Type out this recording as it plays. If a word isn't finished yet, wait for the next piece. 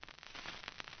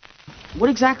What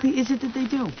exactly is it that they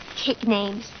do? Take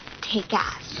names, take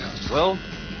ass. Well,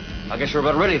 I guess you're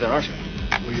about ready then, aren't you?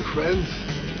 We're your friends.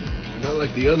 We're not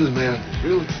like the others, man.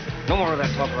 Really. No more of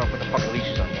that talk or I'll put the fucking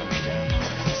leashes on you,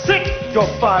 understand? Sit your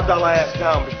 $5 ass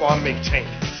down before I make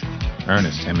changes.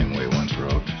 Ernest Hemingway once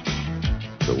wrote,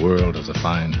 "The world is a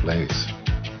fine place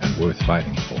and worth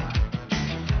fighting for."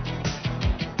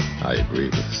 I agree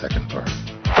with the second part.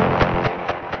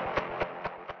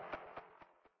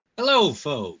 Hello,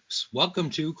 folks. Welcome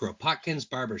to Kropotkin's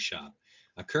Barbershop,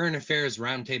 a current affairs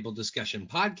roundtable discussion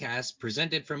podcast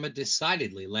presented from a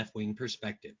decidedly left-wing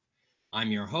perspective.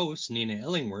 I'm your host, Nina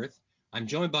Illingworth. I'm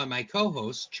joined by my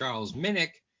co-host, Charles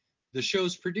Minnick, the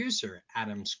show's producer,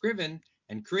 Adam Scriven,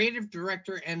 and creative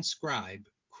director and scribe,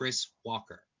 Chris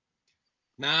Walker.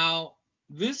 Now,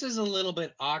 this is a little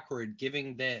bit awkward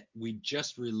given that we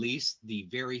just released the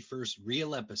very first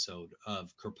real episode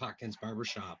of Kropotkin's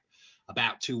Barbershop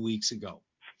about 2 weeks ago.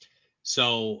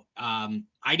 So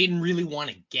I didn't really want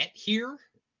to get here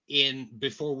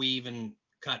before we even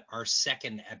cut our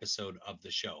second episode of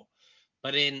the show.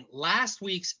 But in last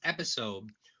week's episode,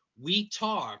 we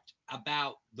talked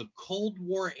about the Cold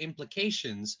War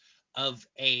implications of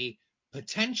a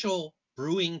potential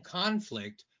brewing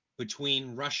conflict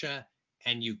between Russia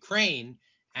and Ukraine,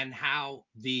 and how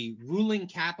the ruling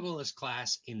capitalist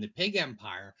class in the Pig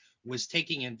Empire was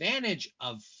taking advantage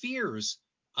of fears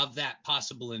of that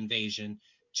possible invasion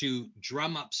to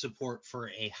drum up support for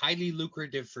a highly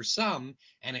lucrative for some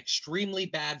and extremely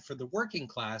bad for the working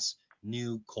class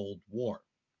new Cold War.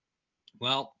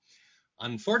 Well,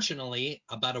 unfortunately,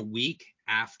 about a week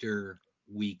after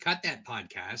we cut that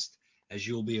podcast, as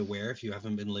you'll be aware if you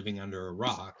haven't been living under a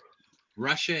rock,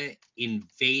 Russia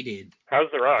invaded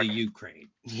the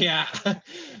Ukraine. Yeah.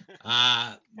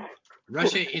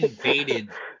 Russia invaded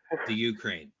the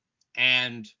Ukraine.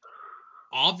 And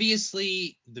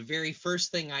obviously, the very first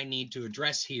thing I need to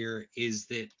address here is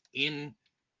that in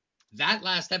that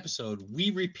last episode,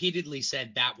 we repeatedly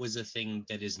said that was a thing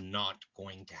that is not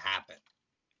going to happen.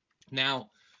 Now,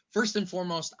 first and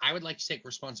foremost, I would like to take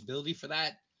responsibility for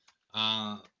that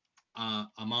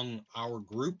among our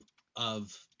group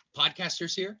of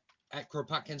podcasters here at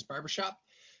Kropotkin's Barbershop,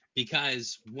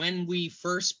 because when we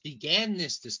first began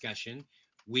this discussion,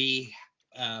 we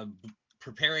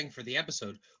preparing for the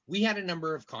episode, we had a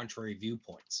number of contrary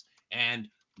viewpoints, and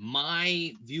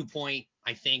my viewpoint,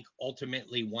 I think,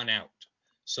 ultimately won out.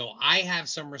 So I have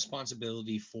some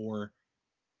responsibility for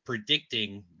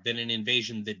predicting that an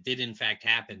invasion that did in fact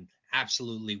happen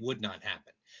absolutely would not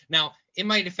happen. Now, in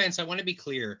my defense, I want to be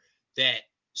clear that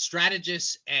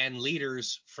strategists and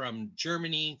leaders from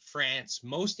Germany, France,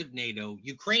 most of NATO,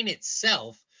 Ukraine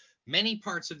itself, many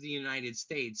parts of the United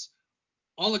States,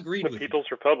 all agreed with the People's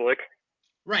Republic.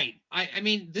 Right. I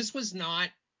mean, this was not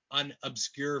an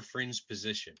obscure fringe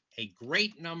position. A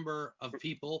great number of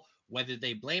people, whether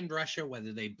they blamed Russia,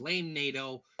 whether they blamed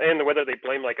NATO, and whether they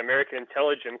blame like American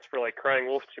intelligence for like crying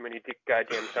wolf too many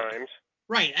goddamn times.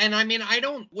 Right. And I mean,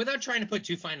 without trying to put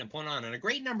too fine a point on it, a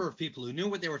great number of people who knew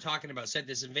what they were talking about said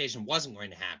this invasion wasn't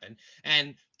going to happen.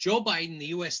 And Joe Biden, the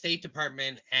U.S. State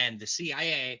Department, and the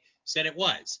CIA said it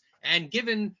was. And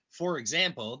given, for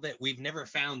example, that we've never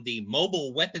found the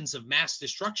mobile weapons of mass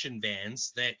destruction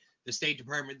vans that the State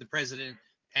Department, the President,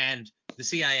 and the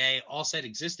CIA all said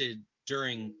existed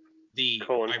during the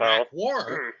Iraq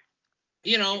War,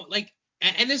 you know, like,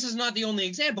 and this is not the only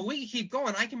example. We can keep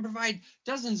going. I can provide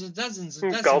dozens and dozens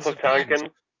and dozens Gulf of of patents.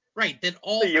 Tonkin. Right, that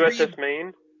all the USS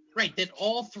Maine. Right, that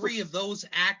all three of those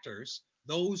actors,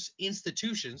 those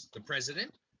institutions, the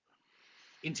President,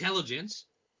 intelligence,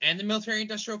 and the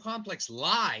military-industrial complex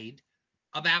lied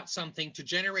about something to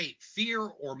generate fear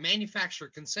or manufacture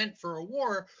consent for a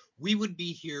war, we would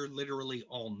be here literally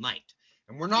all night.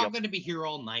 And we're not going to be here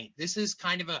all night. This is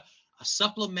kind of a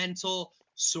supplemental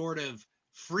sort of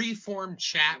free-form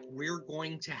chat we're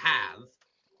going to have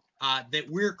that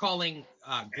we're calling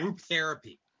group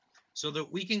therapy, so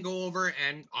that we can go over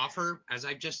and offer, as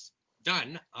I've just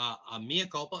done, a mea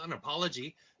culpa, an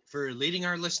apology for leading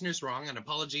our listeners wrong, an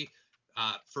apology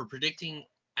for predicting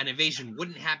an invasion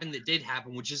wouldn't happen that did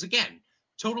happen, which is, again,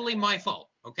 totally my fault,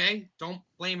 okay? Don't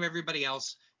blame everybody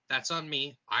else. That's on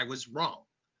me. I was wrong.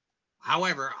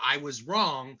 However, I was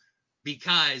wrong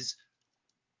because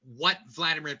what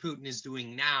Vladimir Putin is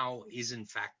doing now is, in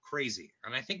fact, crazy.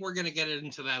 And I think we're going to get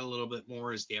into that a little bit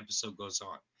more as the episode goes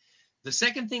on. The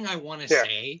second thing I want to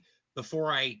say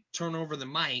before I turn over the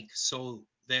mic so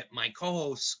that my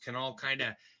co-hosts can all kind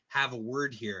of have a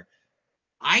word here,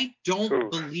 I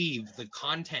don't believe the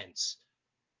contents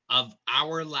of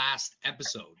our last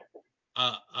episode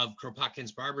of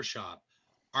Kropotkin's Barbershop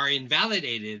are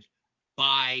invalidated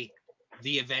by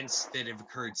the events that have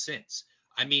occurred since.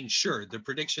 I mean, sure, the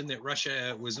prediction that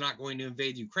Russia was not going to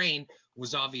invade Ukraine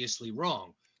was obviously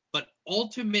wrong. But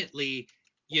ultimately,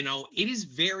 it is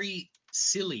very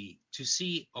silly to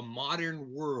see a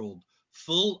modern world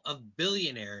full of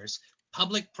billionaires,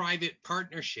 public-private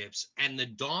partnerships, and the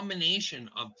domination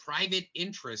of private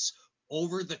interests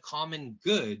over the common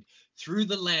good through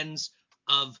the lens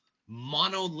of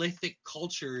monolithic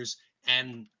cultures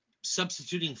and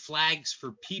substituting flags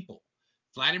for people.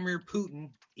 Vladimir Putin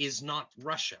is not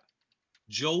Russia.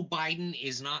 Joe Biden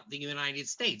is not the United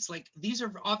States. Like, these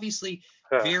are obviously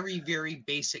very, very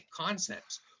basic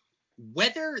concepts.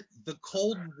 Whether the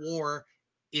Cold War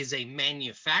is a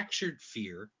manufactured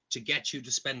fear to get you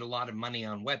to spend a lot of money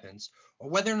on weapons, or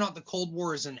whether or not the Cold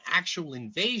War is an actual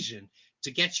invasion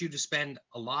to get you to spend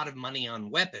a lot of money on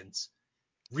weapons,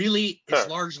 really is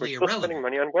largely We're still irrelevant. spending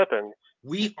money on weapons.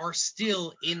 We are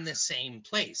still in the same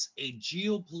place. A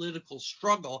geopolitical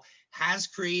struggle has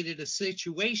created a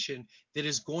situation that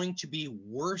is going to be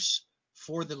worse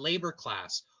for the labor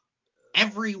class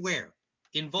everywhere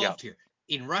involved here.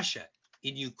 In Russia,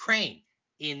 in Ukraine,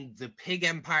 in the pig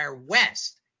empire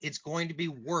West, it's going to be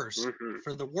worse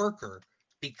for the worker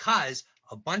because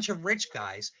a bunch of rich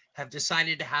guys have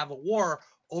decided to have a war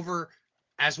over,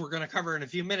 as we're going to cover in a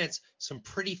few minutes, some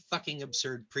pretty fucking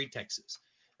absurd pretexts.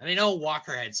 And I know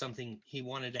Walker had something he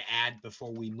wanted to add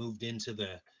before we moved into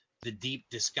the deep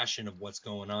discussion of what's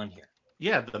going on here.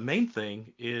 Yeah, the main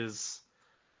thing is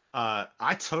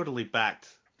I totally backed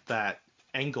that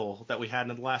angle that we had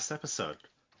in the last episode.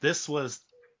 This was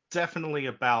definitely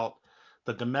about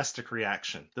the domestic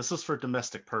reaction. This was for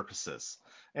domestic purposes.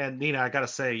 And Nina, I gotta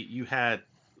say, you had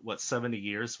 70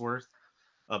 years worth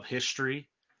of history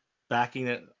backing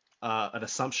it, an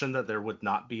assumption that there would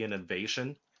not be an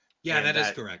invasion. Yeah, and that is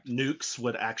that correct. Nukes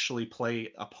would actually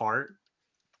play a part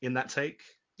in that take.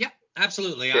 Yep,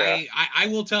 absolutely. Yeah. I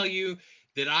will tell you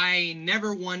that I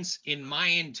never once in my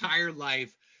entire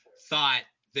life thought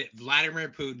that Vladimir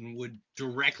Putin would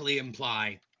directly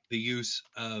imply the use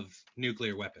of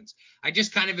nuclear weapons. I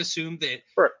just kind of assumed that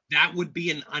that would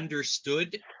be an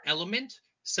understood element,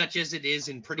 such as it is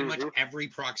in pretty much every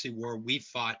proxy war we've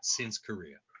fought since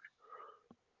Korea.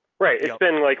 Right. It's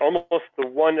been like almost the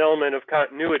one element of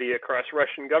continuity across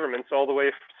Russian governments all the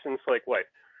way since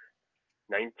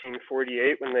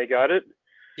 1948 when they got it.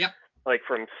 Yep. Like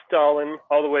from Stalin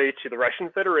all the way to the Russian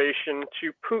Federation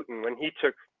to Putin when he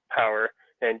took power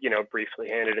and, briefly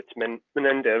handed it to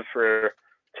Menendez for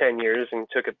 10 years and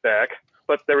took it back.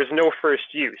 But there was no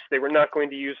first use. They were not going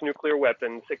to use nuclear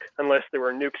weapons unless there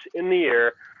were nukes in the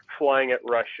air flying at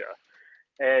Russia.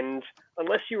 And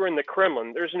unless you were in the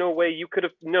Kremlin, there's no way you could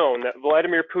have known that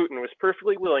Vladimir Putin was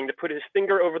perfectly willing to put his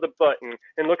finger over the button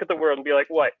and look at the world and be like,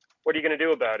 what? What are you going to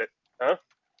do about it? Huh?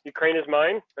 Ukraine is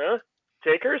mine? Huh?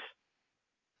 Takers?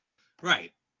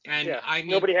 Right. And I mean,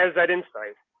 nobody has that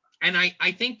insight. And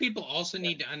I think people also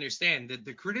need to understand that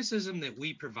the criticism that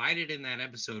we provided in that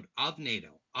episode of NATO,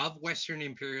 of Western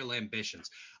imperial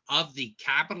ambitions, of the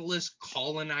capitalist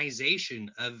colonization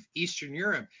of Eastern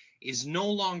Europe is no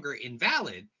longer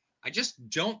invalid. I just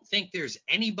don't think there's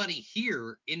anybody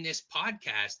here in this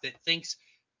podcast that thinks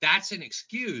that's an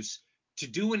excuse to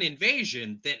do an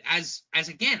invasion that, as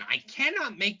again, I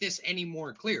cannot make this any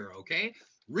more clear, okay?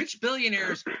 Rich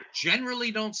billionaires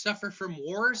generally don't suffer from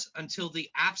wars until the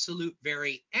absolute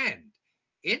very end.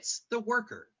 It's the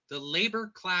worker, the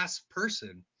labor class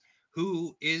person,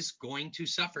 who is going to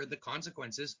suffer the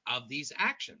consequences of these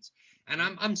actions. And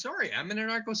I'm sorry, I'm an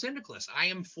anarcho-syndicalist. I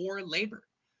am for labor.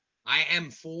 I am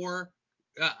for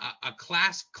a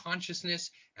class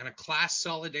consciousness and a class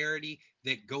solidarity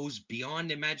that goes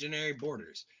beyond imaginary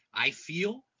borders. I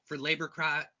feel for labor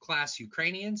class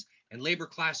Ukrainians and labor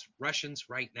class Russians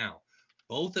right now.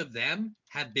 Both of them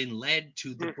have been led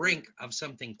to the brink of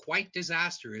something quite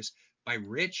disastrous by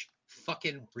rich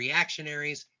fucking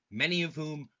reactionaries, many of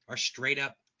whom are straight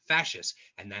up fascists.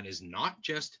 And that is not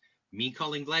just me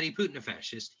calling Vladimir Putin a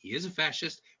fascist. He is a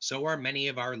fascist. So are many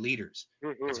of our leaders.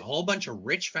 It's a whole bunch of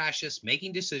rich fascists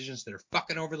making decisions that are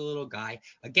fucking over the little guy.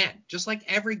 Again, just like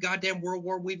every goddamn world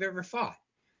war we've ever fought.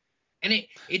 And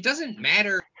it doesn't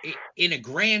matter in a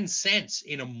grand sense,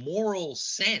 in a moral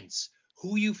sense,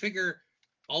 who you figure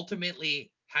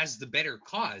ultimately has the better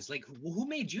cause. Like, who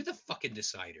made you the fucking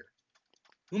decider?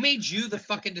 Who made you the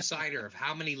fucking decider of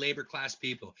how many labor class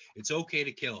people it's okay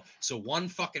to kill so one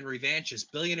fucking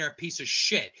revanchist billionaire piece of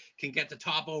shit can get the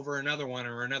top over another one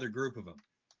or another group of them?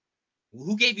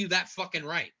 Who gave you that fucking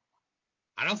right?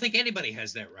 I don't think anybody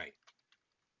has that right.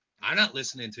 I'm not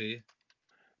listening to you.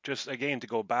 Just again, to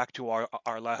go back to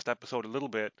our last episode a little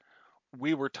bit,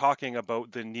 we were talking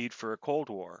about the need for a Cold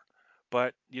War.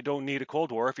 but you don't need a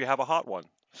Cold War if you have a hot one.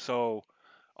 So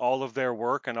all of their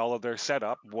work and all of their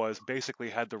setup was basically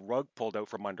had the rug pulled out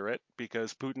from under it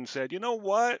because Putin said, you know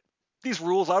what? These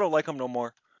rules, I don't like them no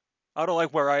more. I don't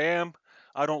like where I am.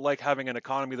 I don't like having an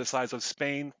economy the size of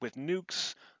Spain with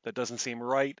nukes. That doesn't seem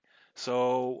right.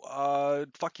 So,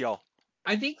 fuck y'all.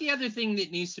 I think the other thing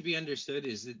that needs to be understood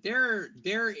is that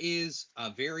there is a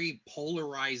very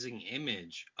polarizing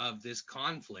image of this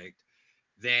conflict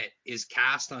that is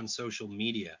cast on social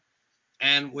media.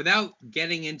 And without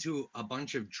getting into a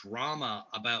bunch of drama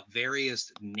about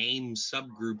various named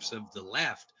subgroups of the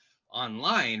left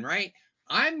online, right?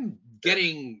 I'm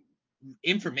getting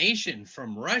information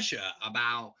from Russia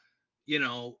about,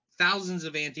 thousands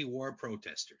of anti-war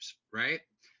protesters, right?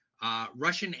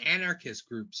 Russian anarchist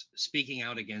groups speaking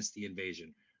out against the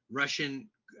invasion, Russian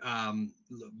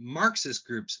Marxist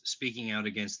groups speaking out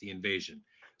against the invasion.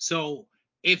 So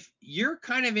if you're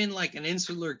kind of in like an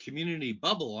insular community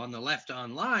bubble on the left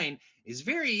online, it's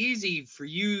very easy for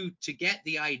you to get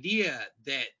the idea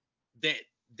that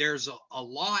there's a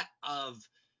lot of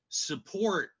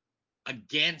support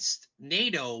against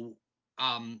NATO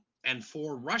and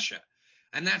for Russia.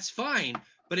 And that's fine.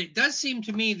 But it does seem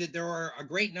to me that there are a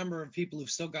great number of people who've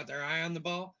still got their eye on the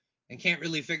ball and can't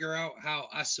really figure out how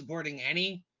us supporting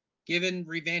any given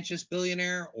revanchist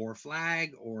billionaire or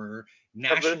flag or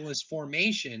nationalist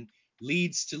formation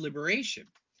leads to liberation.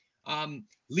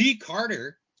 Lee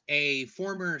Carter, a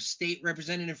former state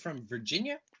representative from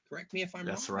Virginia, correct me if I'm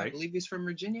That's wrong, right. I believe he's from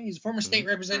Virginia. He's a former state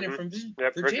representative from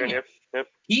Yep, Virginia. Yep.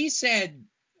 He said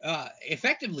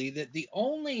effectively that the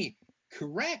only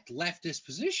correct leftist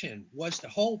position was to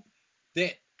hope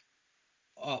that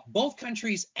both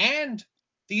countries and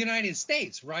the United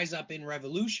States rise up in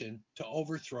revolution to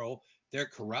overthrow their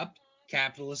corrupt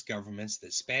capitalist governments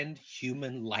that spend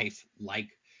human life like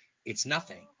it's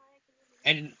nothing.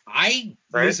 And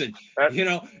listen,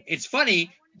 it's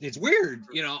funny, it's weird,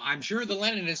 I'm sure the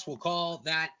Leninists will call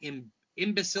that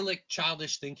imbecilic,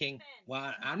 childish thinking.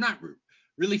 Well, I'm not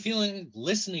really feeling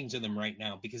listening to them right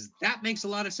now because that makes a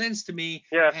lot of sense to me.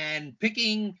 Yeah. And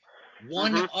picking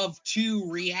one of two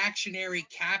reactionary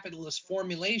capitalist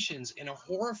formulations in a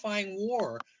horrifying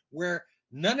war where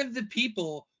none of the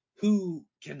people who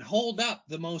can hold up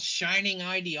the most shining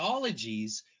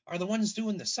ideologies are the ones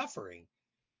doing the suffering.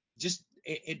 Just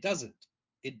it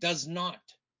does not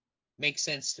make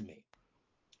sense to me.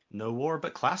 No war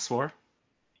but class war.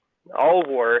 All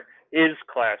war is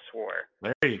class war.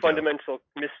 There you go. Fundamental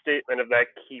misstatement of that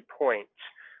key point.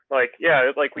 Like,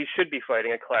 yeah, like we should be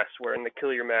fighting a class war in the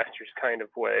kill your masters kind of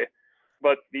way,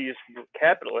 but these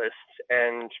capitalists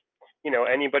and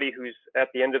anybody who's at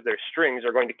the end of their strings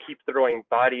are going to keep throwing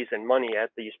bodies and money at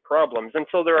these problems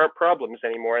until there aren't problems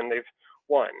anymore and they've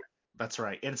won. That's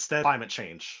right. Instead of climate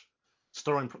change, it's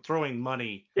throwing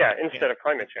money. Yeah, instead of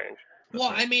climate change.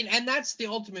 Well, right. I mean, and that's the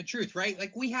ultimate truth, right?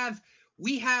 Like we have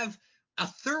a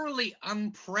thoroughly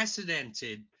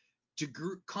unprecedented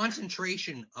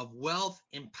concentration of wealth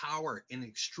and power in an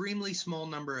extremely small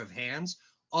number of hands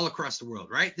all across the world,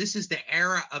 right? This is the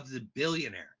era of the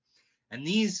billionaire. And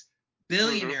these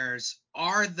billionaires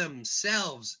are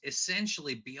themselves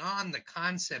essentially beyond the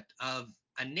concept of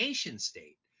a nation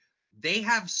state. They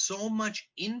have so much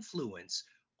influence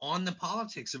on the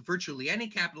politics of virtually any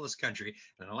capitalist country.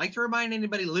 And I like to remind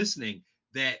anybody listening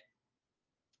that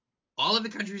all of the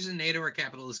countries in NATO are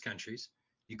capitalist countries.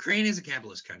 Ukraine is a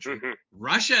capitalist country.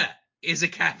 Russia is a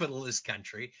capitalist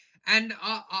country. And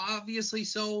obviously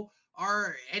so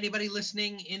are anybody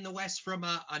listening in the West from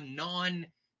a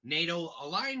non-NATO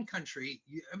aligned country.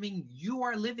 I mean, you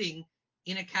are living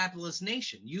in a capitalist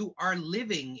nation. You are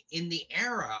living in the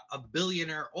era of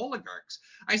billionaire oligarchs.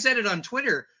 I said it on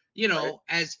Twitter,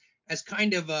 as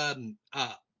kind of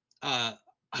a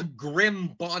grim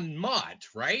bon mot,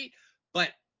 right? But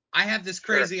I have this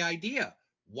crazy idea.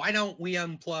 Why don't we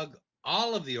unplug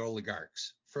all of the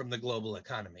oligarchs from the global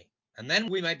economy? And then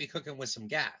we might be cooking with some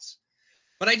gas.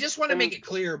 But I just want to make it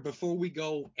clear before we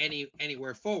go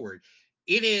anywhere forward.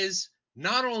 It is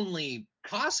not only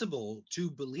possible to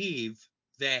believe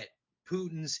that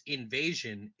Putin's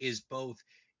invasion is both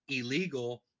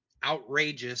illegal,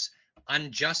 outrageous,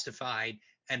 unjustified,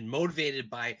 and motivated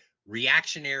by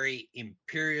reactionary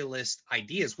imperialist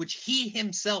ideas, which he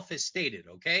himself has stated,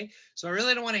 okay? So I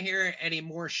really don't want to hear any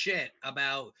more shit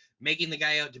about making the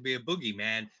guy out to be a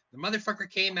boogeyman. The motherfucker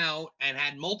came out and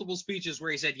had multiple speeches where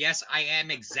he said, yes, I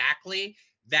am exactly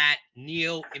that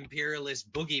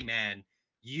neo-imperialist boogeyman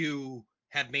you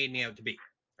have made me out to be,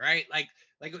 right? Like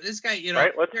this guy,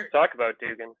 Right, let's talk about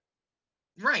Dugan.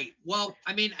 Right. Well,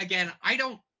 I mean, again, I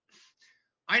don't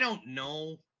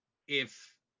know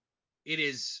if it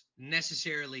is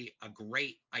necessarily a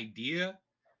great idea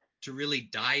to really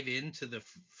dive into the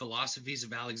philosophies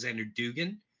of Alexander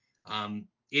Dugin.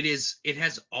 It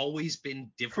has always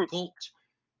been difficult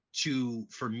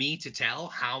for me to tell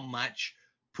how much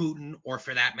Putin, or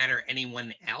for that matter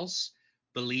anyone else,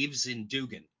 believes in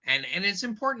Dugin. And it's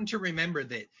important to remember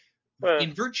that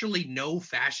in virtually no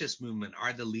fascist movement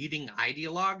are the leading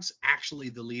ideologues actually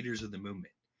the leaders of the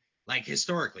movement. Like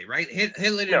historically, right?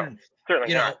 Hitler didn't,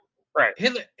 certainly not. Right.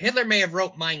 Hitler may have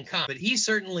wrote Mein Kampf, but he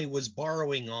certainly was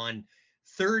borrowing on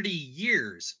 30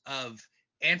 years of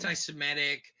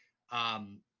anti-Semitic,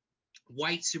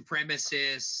 white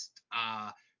supremacist,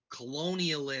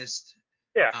 colonialist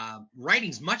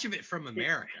writings, much of it from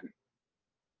America.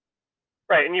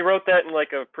 Right, and he wrote that in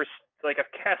like a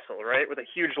castle, right, with a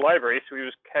huge library, so he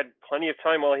had plenty of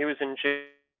time while he was in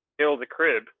jail, the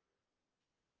crib.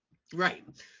 Right.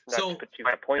 Not to put too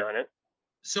high a point on it.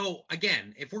 So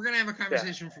again, if we're going to have a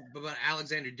conversation about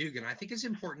Alexander Dugin, I think it's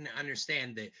important to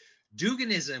understand that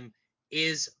Duginism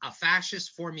is a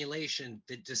fascist formulation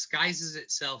that disguises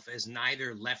itself as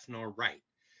neither left nor right.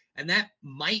 And that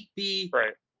might be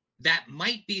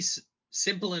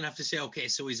simple enough to say, okay,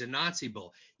 so he's a Nazi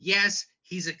bull. Yes,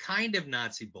 he's a kind of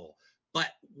Nazi bull. But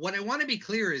what I want to be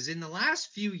clear is in the last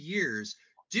few years,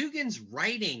 Dugin's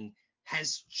writing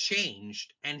has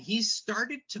changed, and he's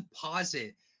started to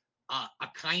posit a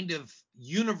kind of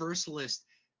universalist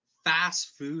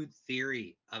fast food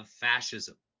theory of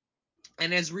fascism.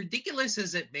 And as ridiculous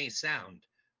as it may sound,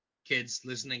 kids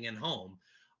listening at home,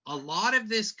 a lot of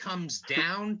this comes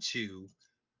down to,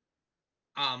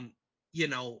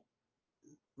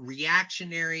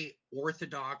 reactionary,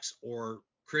 orthodox, or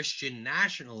Christian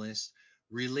nationalist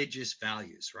religious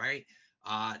values, right?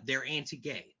 They're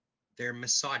anti-gay. They're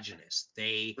misogynist.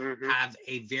 They have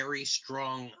a very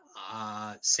strong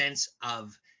sense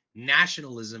of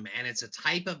nationalism, and it's a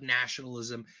type of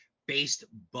nationalism based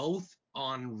both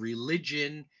on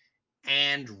religion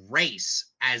and race,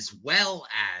 as well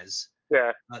as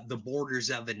the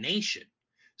borders of a nation.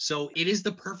 So it is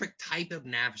the perfect type of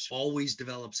nationalism, always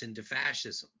develops into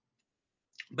fascism.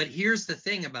 But here's the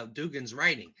thing about Dugin's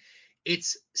writing.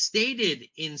 It's stated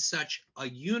in such a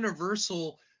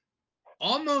universal,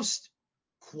 almost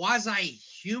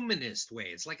quasi-humanist way.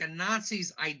 It's like a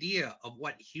Nazi's idea of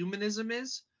what humanism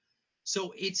is.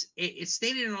 So it's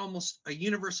stated in almost a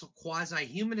universal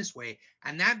quasi-humanist way,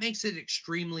 and that makes it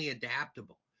extremely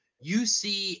adaptable. You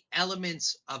see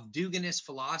elements of Duginist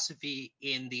philosophy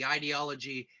in the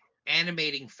ideology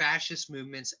animating fascist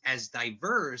movements as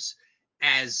diverse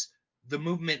as the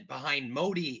movement behind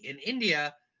Modi in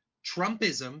India,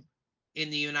 Trumpism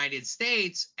in the United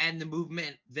States, and the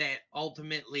movement that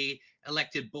ultimately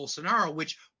elected Bolsonaro,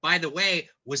 which, by the way,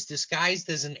 was disguised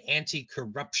as an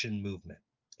anti-corruption movement.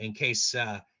 In case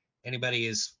anybody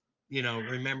is,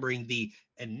 remembering the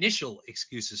initial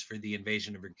excuses for the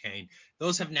invasion of Ukraine,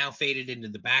 those have now faded into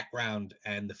the background,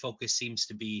 and the focus seems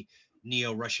to be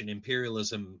neo-Russian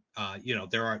imperialism.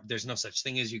 There's no such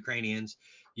thing as Ukrainians.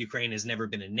 Ukraine has never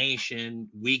been a nation.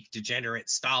 Weak, degenerate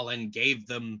Stalin gave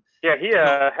them. Yeah, he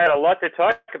had a lot to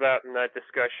talk about in that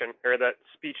discussion, or that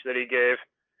speech that he gave.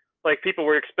 Like, people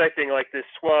were expecting like this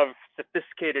suave,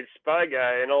 sophisticated spy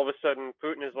guy, and all of a sudden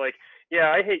Putin is like,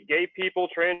 yeah, I hate gay people,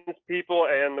 trans people,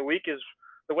 and the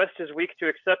West is weak to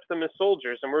accept them as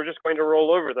soldiers, and we're just going to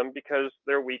roll over them because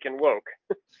they're weak and woke.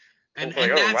 And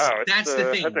like, that's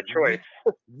the thing. That's a choice.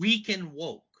 Weak and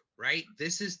woke, right?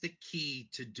 This is the key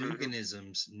to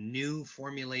Duginism's new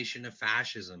formulation of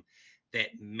fascism that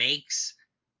makes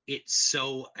it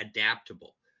so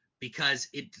adaptable, because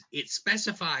it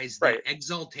specifies the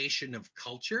exaltation of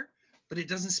culture, but it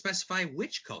doesn't specify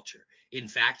which culture. In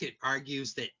fact, it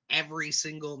argues that every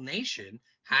single nation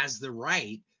has the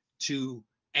right to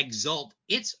exalt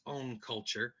its own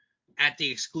culture at the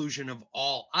exclusion of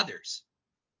all others,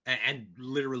 and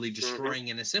literally destroying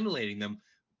and assimilating them.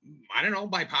 I don't know,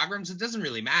 by pogroms. It doesn't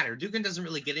really matter. Dugin doesn't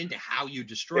really get into how you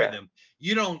destroy them.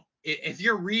 You don't, if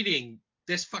you're reading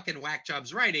this fucking whack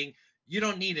job's writing, you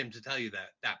don't need him to tell you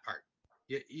that part.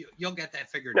 You'll get that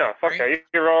figured out. No, fuck that.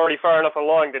 You're already far enough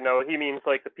along to know he means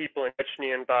like the people in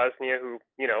Chechnya and Bosnia who,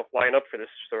 line up for this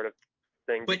sort of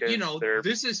thing. But they're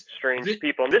this is strange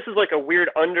people, and this is like a weird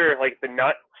like the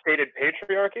not stated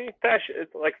patriarchy.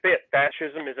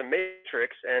 Fascism is a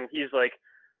matrix, and he's like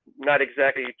not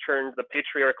exactly turned the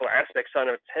patriarchal aspects on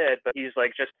its head, but he's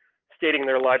like just stating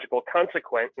their logical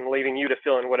consequence and leaving you to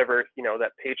fill in whatever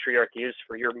that patriarchy is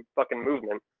for your fucking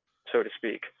movement, so to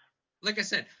speak. Like I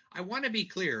said, I want to be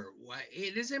clear.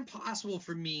 It is impossible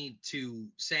for me to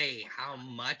say how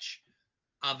much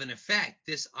of an effect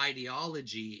this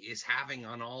ideology is having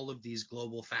on all of these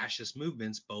global fascist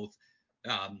movements, both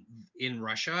in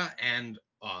Russia and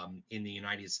in the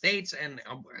United States. And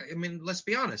I mean, let's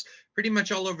be honest, pretty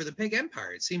much all over the big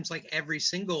empire. It seems like every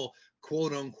single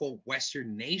quote unquote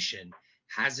Western nation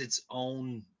has its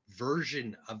own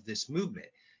version of this movement.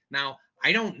 Now,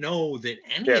 I don't know that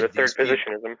any of these third people,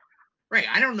 positionism. right?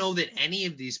 I don't know that any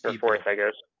of these Or people, fourth, I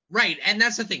guess. right? And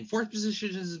that's the thing. Fourth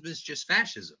positionism is just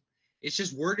fascism. It's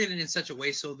just worded in such a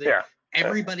way so that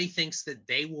everybody thinks that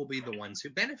they will be the ones who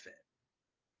benefit,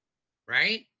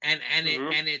 right? And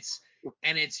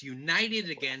it's united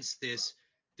against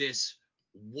this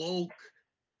woke,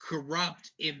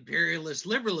 corrupt, imperialist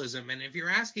liberalism. And if you're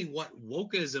asking what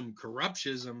wokeism,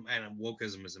 corruptionism, and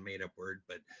wokeism is a made-up word,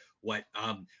 but what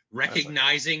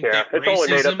recognizing that it's racism,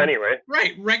 only made up anyway.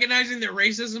 right? Recognizing that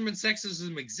racism and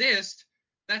sexism exist.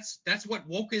 That's what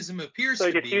wokeism appears to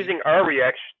be. So it's using our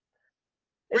reaction.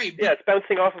 Right. It's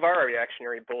bouncing off of our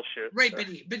reactionary bullshit. Right,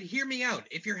 but hear me out.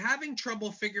 If you're having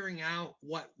trouble figuring out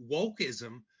what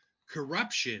wokeism,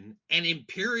 corruption, and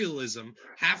imperialism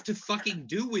have to fucking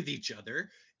do with each other,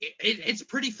 it's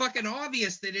pretty fucking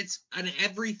obvious that it's an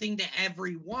everything to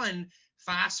everyone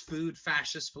fast food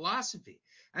fascist philosophy.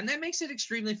 And that makes it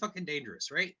extremely fucking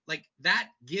dangerous, right? Like, that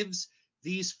gives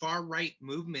these far right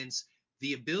movements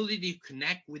the ability to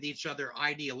connect with each other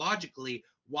ideologically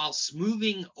while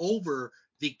smoothing over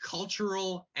the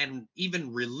cultural and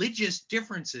even religious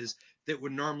differences that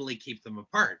would normally keep them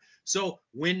apart. So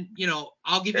when,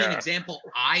 I'll give you an example.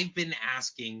 I've been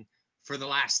asking for the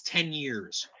last 10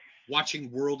 years,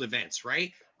 watching world events,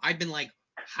 right? I've been like,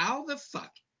 how the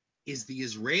fuck is the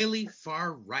Israeli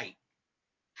far right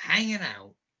hanging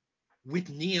out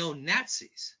with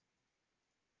neo-Nazis?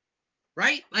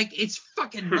 Right? Like, it's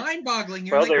fucking mind-boggling.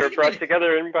 You're Well, like, they were wait a brought minute.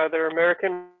 together by their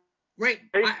American right.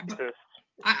 racists.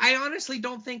 I honestly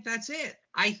don't think that's it.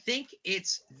 I think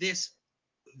it's this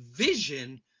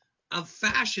vision of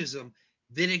fascism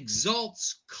that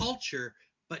exalts culture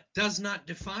but does not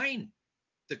define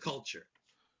the culture.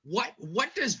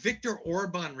 What does Viktor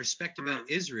Orban respect about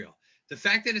Israel? The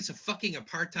fact that it's a fucking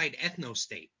apartheid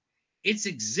ethno-state. Its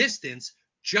existence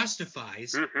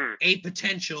justifies a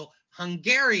potential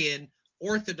Hungarian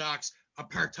Orthodox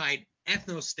apartheid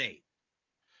ethno-state.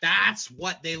 That's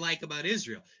what they like about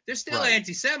Israel. They're still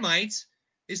anti-Semites.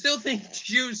 They still think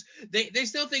Jews, they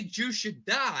still think Jews should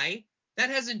die. That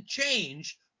hasn't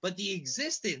changed, but the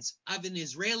existence of an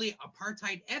Israeli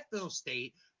apartheid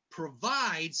ethno-state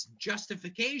provides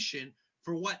justification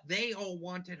for what they all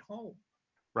want at home.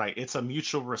 Right. It's a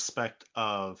mutual respect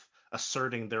of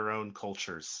asserting their own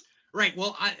cultures. Right.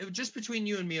 Well, just between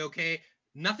you and me, okay?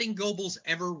 Nothing Goebbels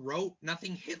ever wrote,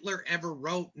 nothing Hitler ever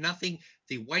wrote, nothing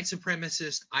the white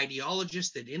supremacist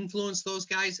ideologists that influenced those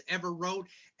guys ever wrote,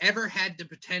 ever had the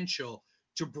potential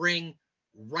to bring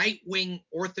right-wing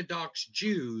Orthodox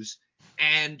Jews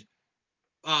and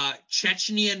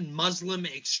Chechnyan Muslim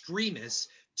extremists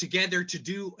together to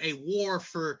do a war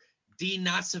for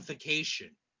denazification.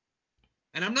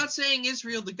 And I'm not saying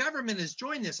Israel, the government, has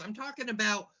joined this. I'm talking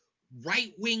about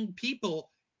right-wing people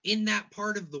in that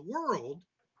part of the world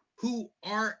who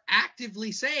are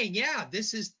actively saying, yeah,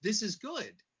 this is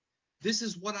good. This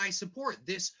is what I support.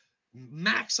 This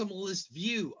maximalist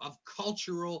view of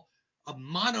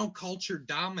monoculture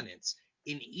dominance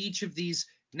in each of these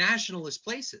nationalist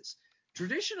places.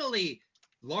 Traditionally,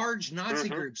 large Nazi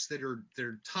groups that are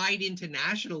tied into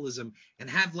nationalism and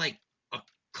have like a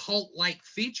cult-like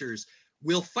features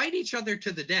will fight each other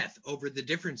to the death over the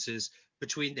differences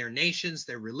between their nations,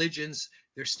 their religions,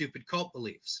 their stupid cult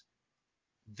beliefs.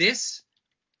 This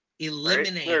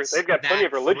eliminates They've got plenty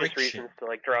of religious friction. reasons to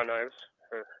like draw knives.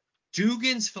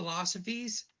 Dugin's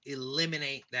philosophies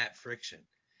eliminate that friction,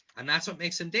 and that's what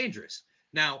makes them dangerous.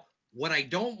 Now, what I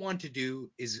don't want to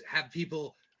do is have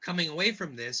people coming away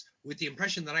from this with the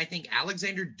impression that I think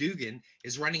Alexander Dugin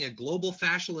is running a global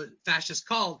fascist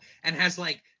cult and has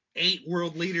like 8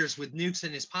 world leaders with nukes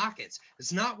in his pockets.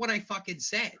 It's not what I fucking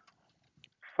said.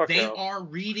 They are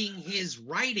reading his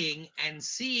writing and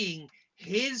seeing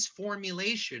his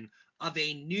formulation of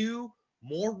a new,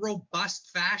 more robust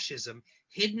fascism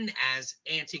hidden as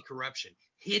anti-corruption,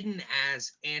 hidden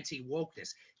as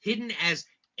anti-wokeness, hidden as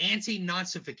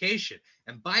anti-Nazification.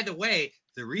 And by the way,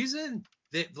 the reason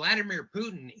that Vladimir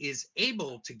Putin is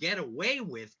able to get away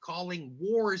with calling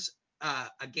wars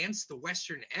against the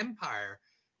Western Empire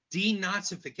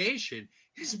denazification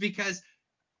is because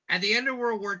at the end of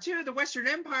World War II, the Western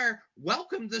Empire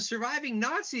welcomed the surviving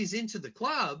Nazis into the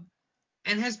club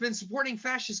and has been supporting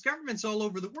fascist governments all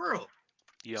over the world.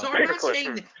 Yeah. So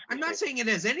I'm not saying it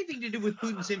has anything to do with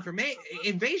Putin's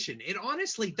invasion. It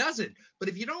honestly doesn't. But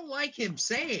if you don't like him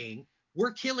saying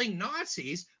we're killing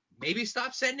Nazis, maybe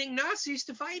stop sending Nazis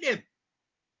to fight him.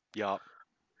 Yeah.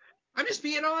 I'm just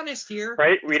being honest here.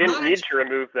 Right? We didn't need to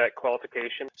remove that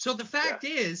qualification. So the fact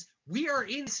is, we are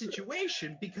in a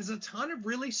situation because a ton of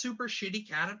really super shitty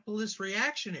capitalist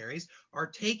reactionaries are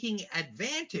taking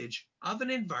advantage of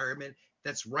an environment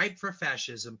that's ripe for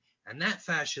fascism, and that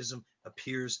fascism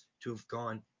appears to have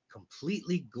gone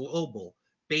completely global,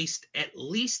 based at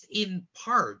least in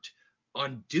part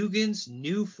on Dugin's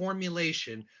new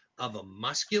formulation of a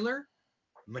muscular,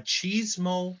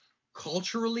 machismo,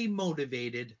 culturally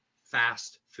motivated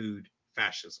fast food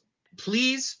fascism.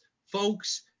 Please,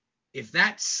 folks, if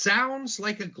that sounds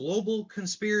like a global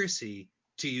conspiracy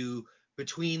to you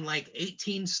between like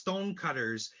 18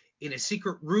 stonecutters in a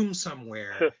secret room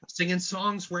somewhere singing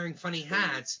songs wearing funny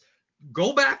hats,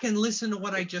 go back and listen to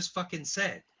what I just fucking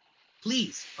said.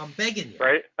 Please, I'm begging you.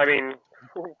 Right? I mean,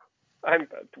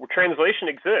 translation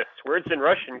exists. Words in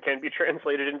Russian can be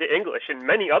translated into English and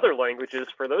many other languages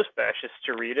for those fascists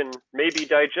to read and maybe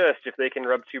digest if they can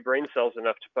rub two brain cells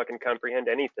enough to fucking comprehend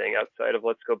anything outside of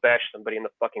let's go bash somebody in the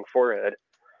fucking forehead.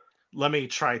 Let me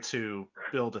try to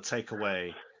build a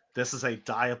takeaway. This is a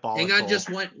diabolical... Hang on just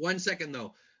one second,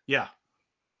 though. Yeah.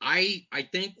 I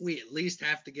think we at least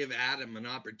have to give Adam an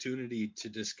opportunity to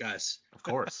discuss, of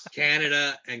course,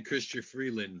 Canada and Chrystia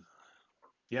Freeland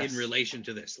in relation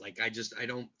to this. Like, I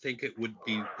don't think it would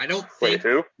be. I don't think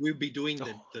we'd be doing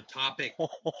the topic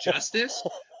justice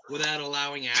without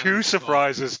allowing Adam. Two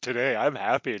surprises today. I'm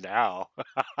happy now.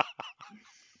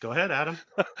 Go ahead, Adam.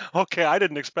 Okay, I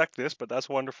didn't expect this, but that's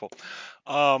wonderful.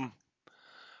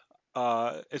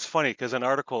 It's funny because an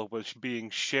article was being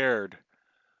shared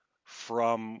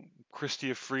from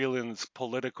Chrystia Freeland's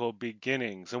political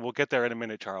beginnings, and we'll get there in a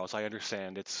minute, Charles. I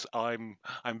understand. I'm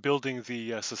building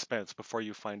the suspense before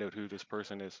you find out who this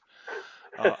person is.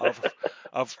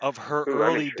 Of her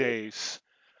early days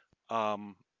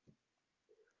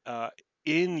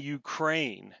in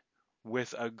Ukraine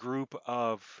with a group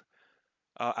of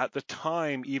at the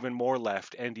time even more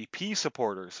left NDP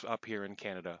supporters up here in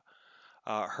Canada.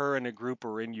 Her and a group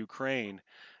were in Ukraine,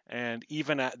 and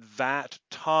even at that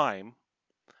time,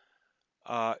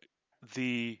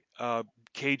 the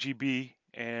KGB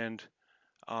and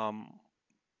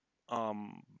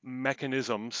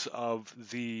mechanisms of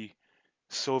the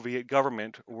Soviet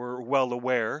government were well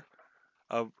aware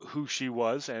of who she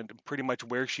was and pretty much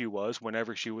where she was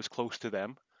whenever she was close to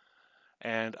them.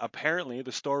 And apparently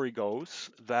the story goes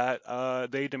that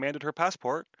they demanded her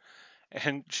passport,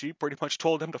 and she pretty much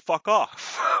told them to fuck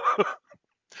off.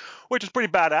 Which is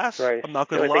pretty badass. Right. I'm not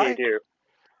going to lie.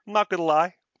 I'm not going to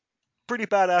lie. Pretty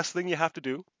badass thing you have to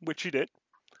do, which she did.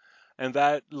 And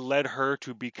that led her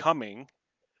to becoming,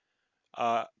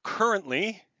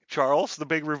 currently, Charles, the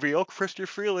big reveal, Chrystia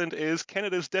Freeland is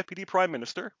Canada's Deputy Prime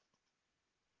Minister.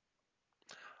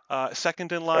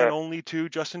 Second in line only to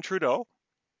Justin Trudeau.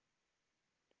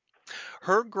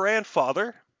 Her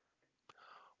grandfather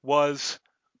was,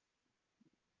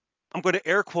 I'm going to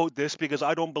air quote this because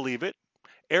I don't believe it,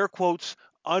 air quotes,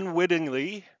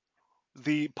 unwittingly,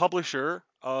 the publisher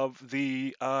of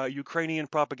the Ukrainian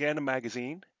propaganda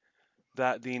magazine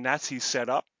that the Nazis set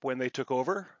up when they took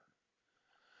over.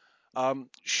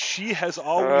 She has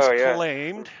always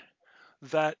claimed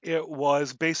that it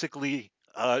was basically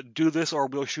do this or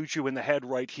we'll shoot you in the head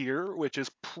right here, which is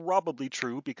probably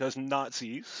true because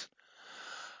Nazis.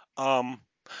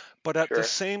 But at the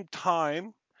same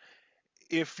time,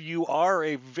 if you are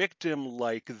a victim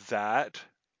like that,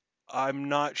 I'm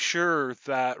not sure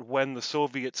that when the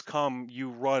Soviets come, you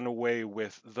run away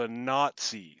with the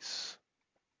Nazis.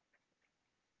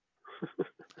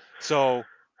 So,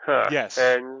 yes.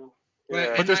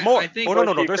 But there's more.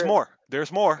 No. There's more.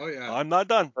 There's more. Oh, yeah. I'm not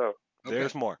done. Oh, okay.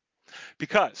 There's more.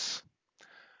 Because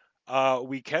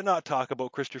we cannot talk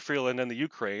about Chrystia Freeland and the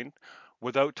Ukraine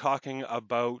without talking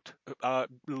about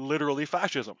literally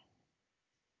fascism.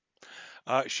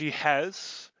 She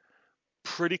has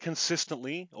pretty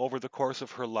consistently over the course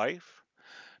of her life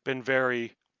been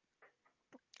very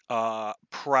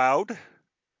proud.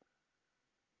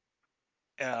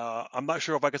 I'm not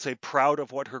sure if I could say proud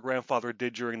of what her grandfather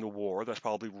did during the war. That's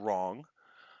probably wrong.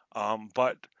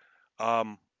 But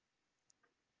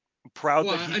proud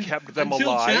that he kept them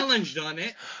alive. Until challenged on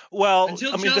it. Well,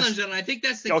 until challenged on it. I think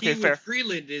that's the key with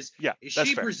Freeland is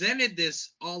she presented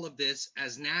all of this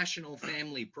as national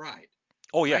family pride.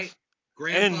 Oh yes. Right?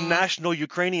 Grandpa, and national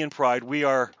Ukrainian pride. We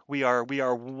are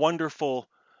wonderful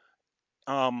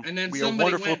And then We are somebody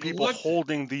wonderful went and people looked.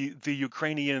 holding the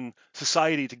Ukrainian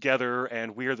society together,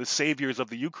 and we are the saviors of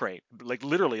the Ukraine. Like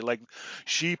literally, like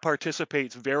she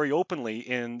participates very openly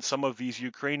in some of these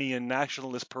Ukrainian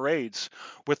nationalist parades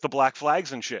with the black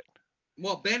flags and shit.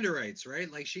 Well, Banderites,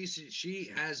 right? Like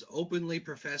she has openly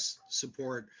professed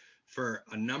support for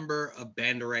a number of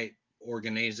Banderite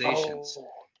organizations, Oh,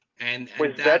 and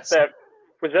was that's that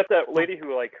lady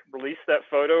who like released that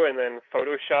photo and then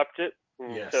photoshopped it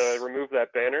Yes. to remove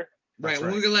that banner? right. That's We're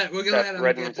right. gonna let That Adam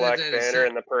red get and to black that in a banner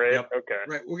in sec. the parade. Yep. Okay.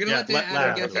 Right, we're gonna Yeah, let let Adam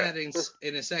Adam get do to it. that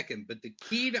in a second. But the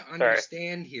key to Sorry.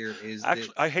 understand here is Actually,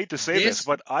 that I hate to say this,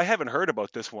 but I haven't heard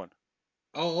about this one.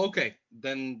 Oh, okay.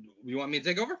 Then you want me to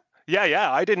take over?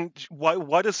 Yeah, I didn't.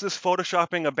 What is this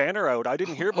photoshopping a banner out? I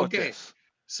didn't hear about Okay. this.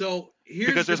 So here's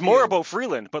Because the there's more deal. about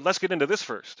Freeland, but let's get into this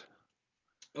first.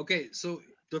 Okay, so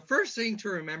the first thing to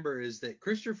remember is that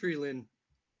Christopher Freeland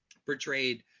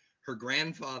portrayed her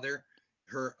grandfather,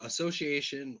 her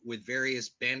association with various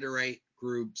Banderite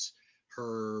groups,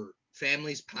 her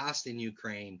family's past in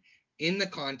Ukraine, in the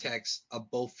context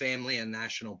of both family and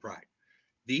national pride.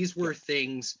 These were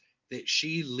things that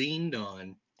she leaned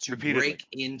on to Repeatedly. break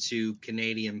into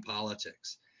Canadian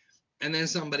politics. And then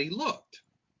somebody looked.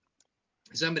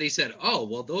 Somebody said, "Oh,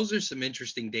 well, those are some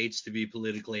interesting dates to be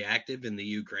politically active in the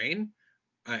Ukraine,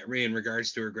 in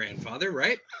regards to her grandfather,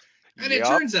 right?" And it Yep.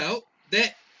 turns out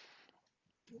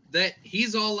that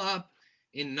he's all up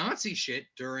in Nazi shit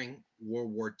during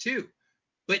World War II.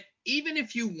 But even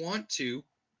if you want to,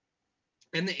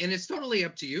 and it's totally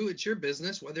up to you, it's your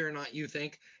business whether or not you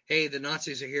think, hey, the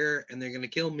Nazis are here and they're going to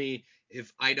kill me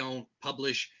if I don't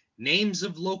publish names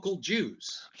of local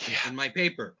Jews in my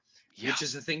paper, which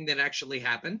is a thing that actually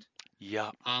happened.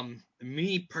 Yeah.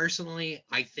 Me personally,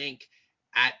 I think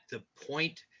at the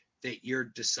point that you're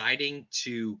deciding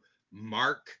to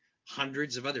mark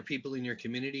hundreds of other people in your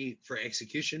community for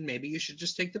execution, maybe you should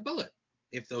just take the bullet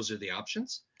if those are the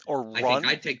options. Or run.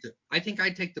 I think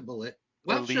I'd take the bullet.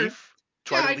 Or Well, leave. sure.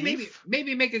 Try to I'd leave.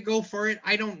 maybe make a go for it.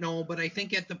 I don't know, but I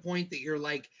think at the point that you're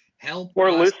like, help Or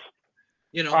us, list.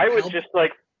 I would help. just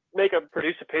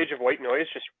produce a page of white noise,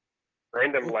 just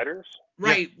random letters.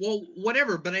 Right. Yeah. Well,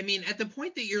 whatever. But I mean, at the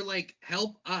point that you're like,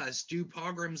 help us do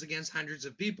pogroms against hundreds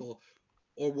of people,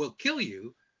 or we'll kill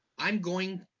you, I'm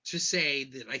going to say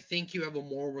that I think you have a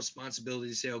moral responsibility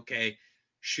to say, okay,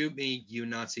 shoot me, you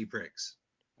Nazi pricks.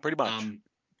 Pretty much.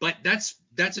 But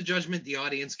that's a judgment the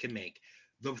audience can make.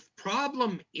 The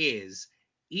problem is,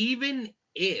 even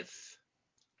if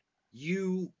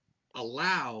you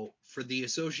allow for the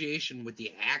association with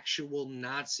the actual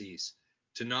Nazis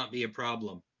to not be a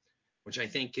problem, which I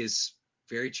think is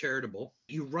very charitable,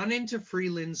 you run into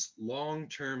Freeland's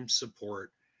long-term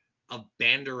support of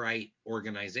Banderite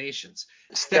organizations.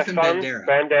 Stefan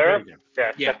Bandera.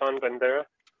 Yeah, Stefan Bandera.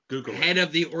 Google head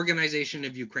of the Organization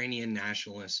of Ukrainian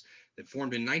Nationalists that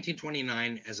formed in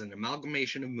 1929 as an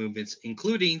amalgamation of movements,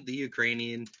 including the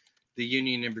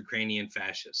Union of Ukrainian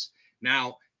Fascists.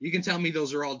 Now, you can tell me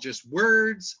those are all just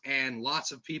words, and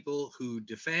lots of people who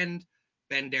defend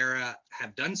Bandera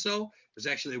have done so. There's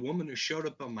actually a woman who showed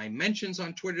up on my mentions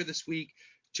on Twitter this week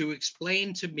to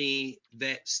explain to me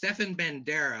that Stefan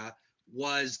Bandera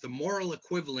was the moral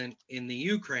equivalent in the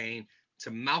Ukraine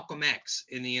to Malcolm X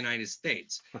in the United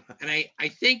States. And I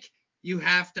think you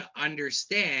have to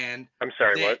understand. I'm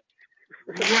sorry, that,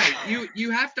 what? Right.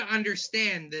 You have to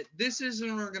understand that this is an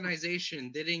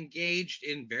organization that engaged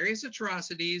in various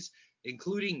atrocities,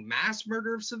 including mass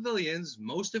murder of civilians,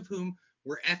 most of whom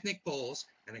were ethnic Poles,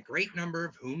 and a great number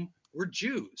of whom were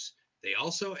Jews. They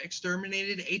also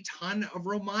exterminated a ton of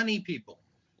Romani people.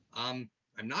 I'm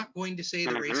not going to say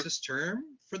the racist term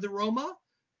for the Roma,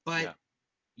 but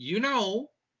you know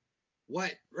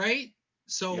what, right?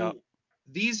 So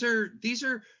these are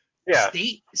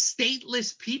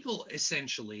stateless people,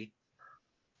 essentially.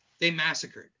 They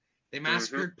massacred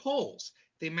Poles,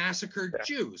 they massacred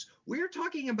Jews. We're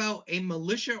talking about a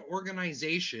militia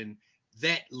organization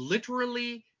that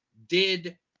literally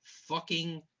did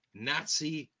fucking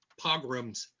Nazi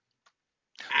pogroms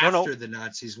after the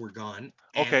Nazis were gone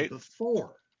and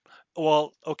before.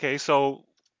 Well, okay, so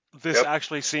this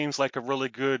actually seems like a really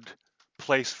good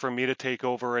place for me to take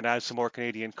over and add some more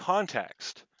Canadian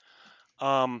context.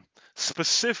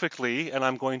 Specifically, and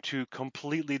I'm going to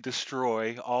completely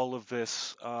destroy all of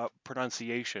this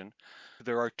pronunciation,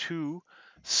 there are two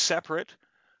separate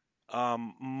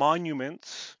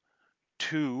monuments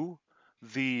to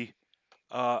the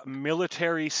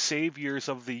military saviors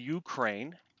of the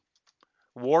Ukraine,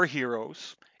 war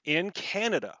heroes in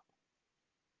Canada,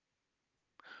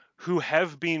 who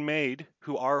have been made,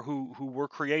 who were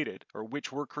created, or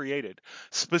which were created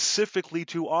specifically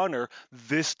to honor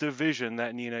this division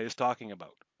that Nina is talking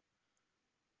about.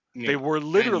 Yeah. They were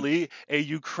literally a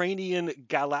Ukrainian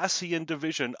Galician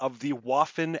division of the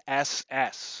Waffen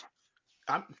SS.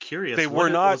 I'm curious. They what were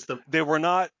not. was the They were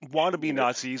not wannabe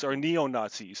Nazis or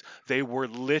neo-Nazis. They were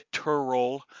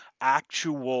literal,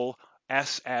 actual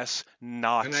SS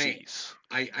Nazis.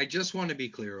 I just want to be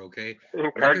clear, okay?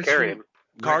 Card carrying.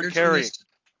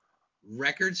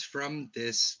 Records from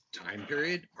this time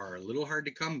period are a little hard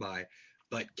to come by,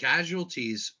 but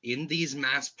casualties in these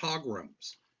mass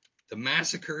pogroms, the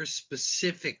massacres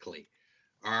specifically,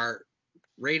 are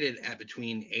rated at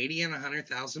between 80 and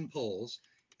 100,000 Poles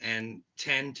and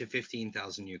 10 to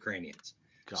 15,000 Ukrainians.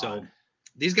 God. So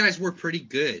these guys were pretty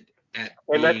good at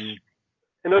And being.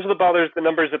 And those are the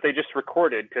numbers that they just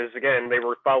recorded, because again, they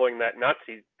were following that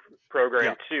Nazi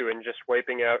program too, and just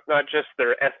wiping out not just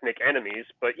their ethnic enemies,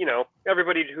 but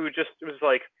everybody who just was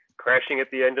like crashing at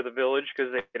the end of the village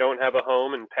because they don't have a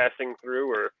home and passing through,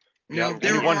 or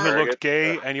anyone who looked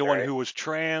gay, anyone who was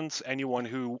trans, anyone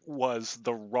who was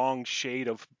the wrong shade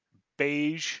of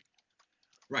beige.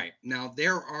 Right. Now,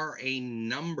 there are a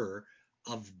number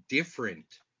of different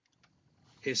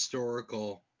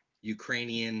historical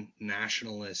Ukrainian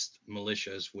nationalist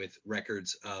militias with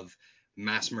records of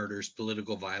mass murders,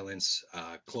 political violence,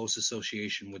 close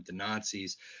association with the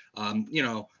Nazis.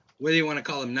 Whether you want to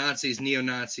call them Nazis,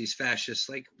 neo-Nazis, fascists,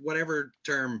 like whatever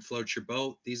term floats your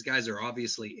boat, these guys are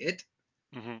obviously it.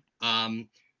 Mm-hmm.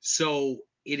 So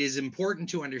it is important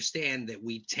to understand that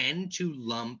we tend to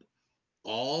lump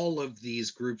all of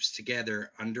these groups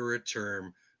together under a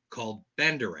term called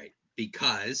Banderite,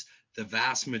 because the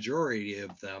vast majority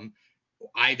of them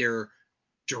either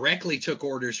directly took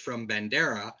orders from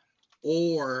Bandera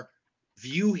or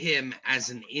view him as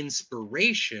an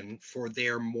inspiration for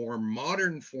their more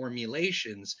modern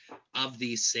formulations of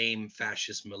these same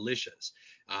fascist militias.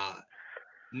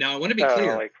 Now, I want to be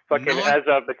clear. Like fucking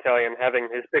Azov Battalion having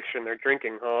his picture in their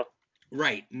drinking hall.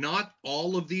 Right. Not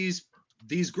all of these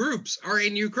groups are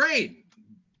in Ukraine.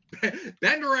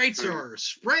 Banderites are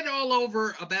spread all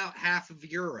over about half of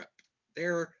Europe.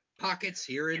 There are pockets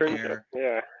here and there.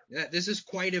 Yeah. This is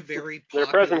quite a very popular...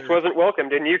 Their presence wasn't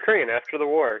welcomed in Ukraine after the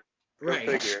war. Right.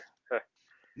 Go figure.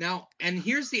 Now, and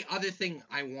here's the other thing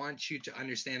I want you to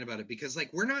understand about it, because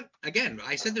we're not, again,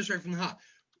 I said this right from the hop.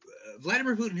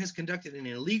 Vladimir Putin has conducted an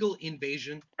illegal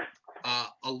invasion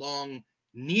along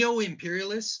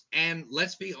neo-imperialist and,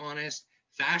 let's be honest,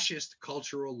 fascist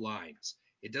cultural lines.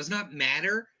 It does not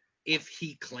matter if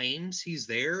he claims he's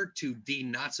there to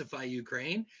denazify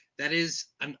Ukraine. That is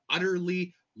an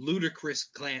utterly ludicrous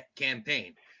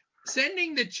campaign.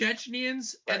 Sending the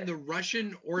Chechens and the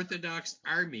Russian Orthodox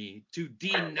Army to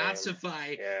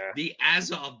denazify the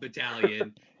Azov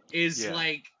Battalion is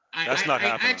that's not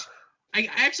happening. I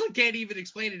actually can't even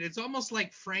explain it. It's almost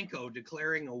like Franco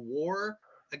declaring a war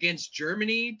against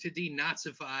Germany to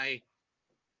denazify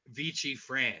Vichy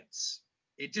France.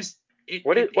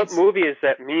 What movie is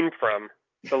that meme from?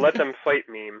 The Let Them Fight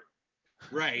meme.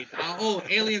 Right.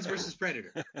 Aliens versus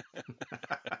Predator.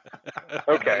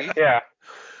 Okay. Right? Yeah.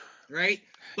 Right.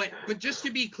 But just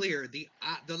to be clear, the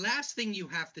last thing you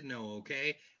have to know,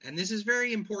 okay, and this is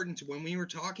very important when we were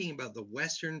talking about the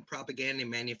Western propaganda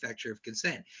manufacture of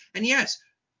consent. And yes,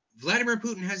 Vladimir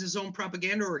Putin has his own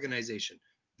propaganda organization.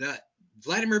 The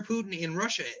Vladimir Putin in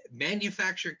Russia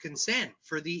manufactured consent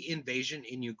for the invasion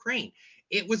in Ukraine.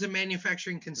 It was a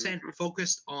manufacturing consent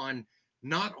focused on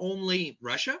not only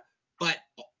Russia, but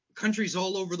countries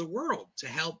all over the world to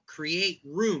help create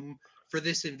room for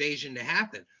this invasion to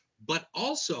happen. But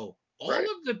also, all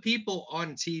of the people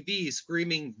on TV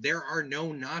screaming there are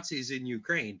no Nazis in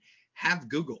Ukraine have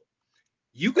Google.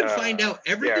 You can find out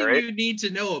everything you need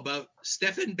to know about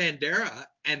Stefan Bandera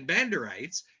and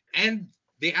Banderites and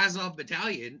the Azov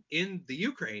Battalion in the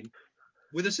Ukraine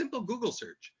with a simple Google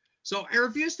search. So I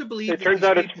refuse to believe it turns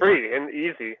out it's free and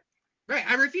easy. Right.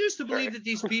 I refuse to believe that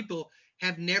these people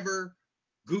have never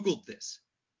Googled this.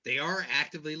 They are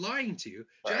actively lying to you,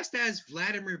 just as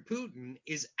Vladimir Putin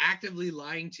is actively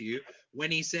lying to you when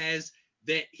he says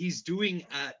that he's doing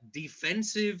a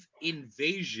defensive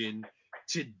invasion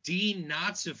to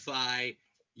denazify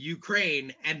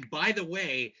Ukraine. And by the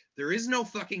way, there is no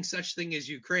fucking such thing as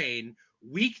Ukraine.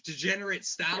 Weak, degenerate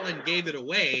Stalin gave it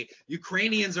away.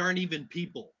 Ukrainians aren't even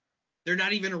people. They're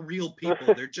not even a real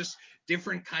people. They're just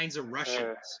different kinds of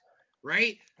Russians,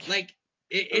 right? Like,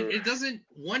 it doesn't,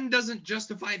 one doesn't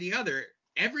justify the other.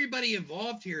 Everybody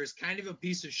involved here is kind of a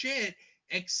piece of shit,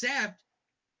 except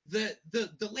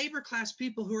the labor class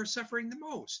people who are suffering the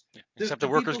most. Except the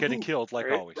workers getting who, killed,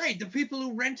 like always. Right, the people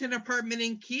who rent an apartment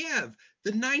in Kiev,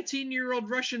 the 19-year-old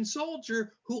Russian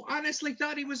soldier who honestly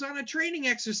thought he was on a training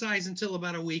exercise until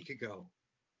about a week ago.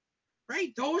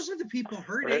 Right, those are the people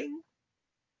hurting. Right.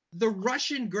 The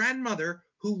Russian grandmother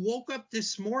who woke up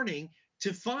this morning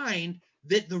to find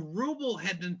that the ruble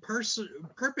had been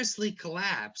purposely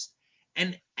collapsed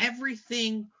and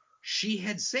everything she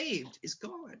had saved is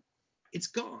gone. It's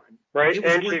gone. Right, it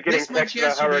was and she's getting texted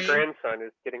about how her grandson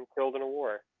is getting killed in a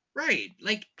war. Right,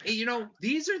 like, you know,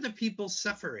 these are the people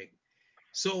suffering.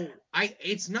 So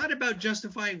it's not about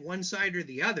justifying one side or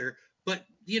the other, but,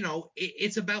 you know,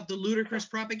 it's about the ludicrous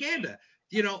propaganda.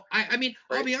 You know, I mean,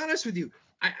 right. I'll be honest with you.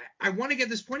 I want to get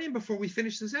this point in before we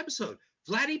finish this episode.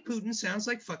 Vladimir Putin sounds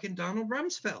like fucking Donald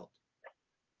Rumsfeld.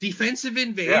 Defensive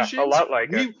invasions. Yeah, a lot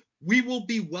like it. We will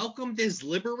be welcomed as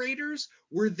liberators.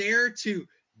 We're there to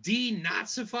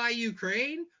denazify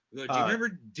Ukraine. Do you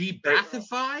remember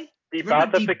debathify?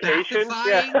 Debothification?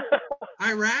 Yeah.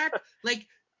 Iraq? Like,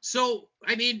 so,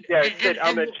 I mean... Yeah, it's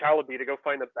Ahmed Chalabi to go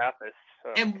find the Ba'athist.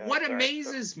 Oh, and God, what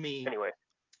amazes me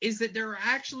is that there are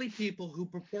actually people who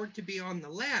purport to be on the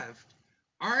left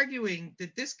arguing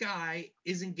that this guy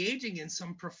is engaging in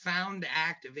some profound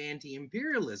act of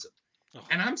anti-imperialism. Oh.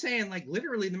 And I'm saying, like,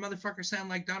 literally, the motherfuckers sound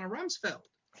like Donald Rumsfeld.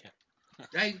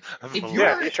 Yeah.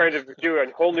 He's trying to do a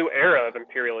whole new era of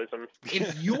imperialism.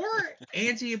 If your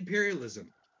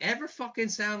anti-imperialism ever fucking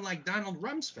sound like Donald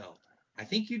Rumsfeld, I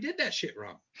think you did that shit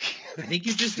wrong. I think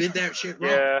you just did that shit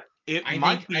wrong. Yeah,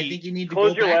 I think you need to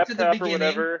go back to the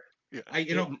beginning. Or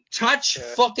whatever. Touch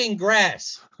fucking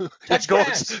grass. Touch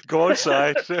grass. Go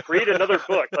outside. Read another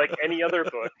book, like any other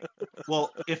book.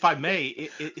 Well, if I may,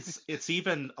 it's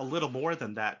even a little more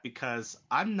than that, because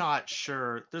I'm not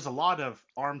sure. There's a lot of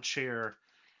armchair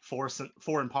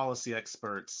foreign policy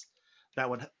experts that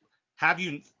would have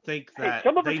you think that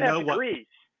some of they us know have what degrees.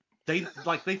 they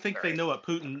think they know what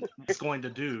Putin is going to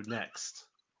do next.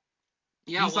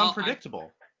 Yeah, he's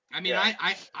unpredictable. I mean, yeah.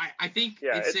 I think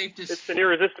it's safe to say... It's an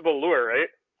irresistible lure, right?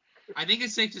 I think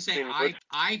it's safe to say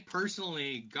I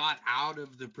personally got out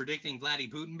of the predicting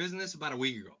Vladimir Putin business about a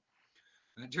week ago.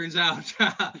 And it turns out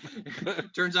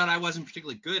I wasn't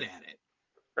particularly good at it.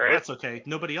 Right? That's okay.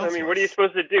 Nobody else what are you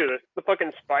supposed to do? The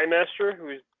fucking spy master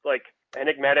who's like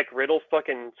enigmatic riddle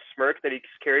fucking smirk that he's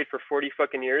carried for 40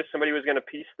 fucking years. Somebody was going to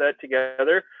piece that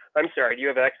together. I'm sorry, do you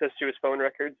have access to his phone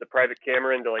records, the private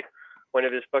camera into like one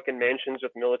of his fucking mansions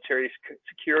with military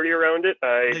security around it?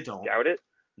 I doubt it.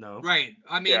 No. Right.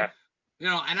 I mean, you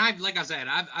know, and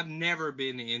I've never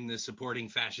been in the supporting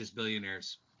fascist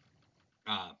billionaires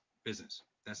business.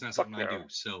 That's not something I do.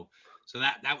 So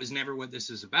that was never what this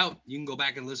is about. You can go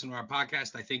back and listen to our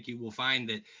podcast. I think you will find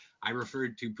that I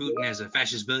referred to Putin as a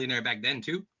fascist billionaire back then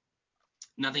too.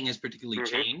 Nothing has particularly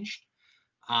changed.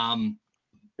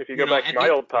 If you go back to my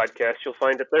old podcast, you'll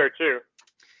find it there too.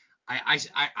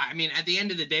 I mean, at the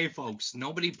end of the day, folks,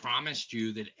 nobody promised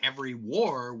you that every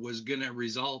war was going to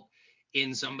result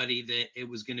in somebody that it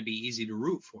was going to be easy to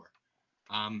root for.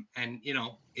 And, you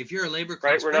know, if you're a labor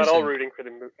class we're not all rooting for the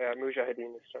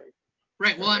Mujahideen this time.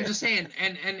 Right. Well, I'm just saying,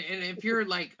 and if you're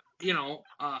like, you know,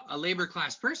 a labor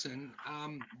class person,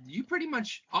 you pretty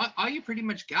much all you pretty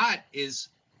much got is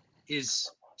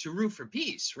to root for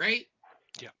peace, right?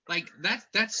 Yeah. Like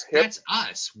that's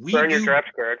us. Burn your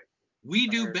draft card. We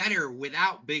do better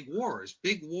without big wars.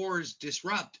 Big wars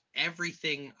disrupt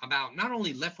everything about not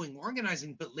only left-wing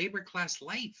organizing, but labor class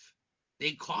life.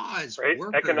 They cause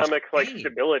workers economic pain.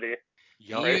 Stability.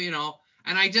 You know,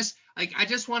 and I just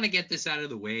want to get this out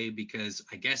of the way because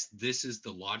I guess this is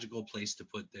the logical place to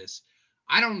put this.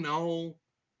 I don't know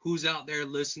who's out there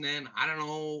listening. I don't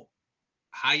know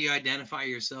how you identify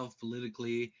yourself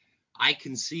politically. I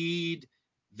concede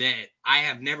that I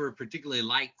have never particularly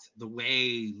liked the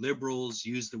way liberals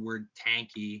use the word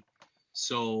tanky.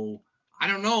 So I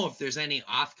don't know if there's any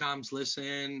Othcoms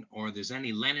listening or there's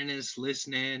any Leninists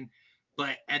listening.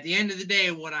 But at the end of the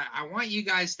day, what I want you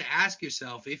guys to ask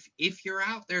yourself, if you're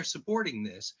out there supporting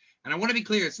this, and I want to be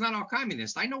clear, it's not all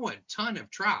communists. I know a ton of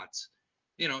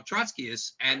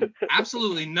Trotskyists, and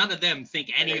absolutely none of them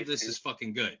think any of this is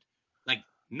fucking good. Like,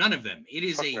 none of them. It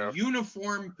is a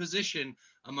uniform position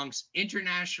amongst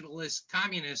internationalist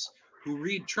communists who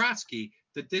read Trotsky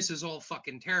that this is all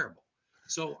fucking terrible.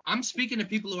 So I'm speaking to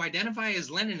people who identify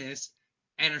as Leninists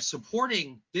and are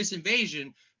supporting this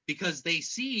invasion because they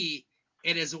see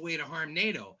it as a way to harm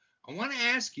NATO. I want to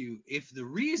ask you if the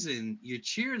reason you're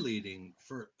cheerleading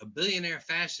for a billionaire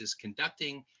fascist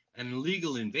conducting an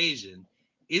illegal invasion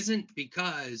isn't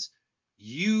because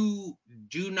you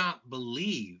do not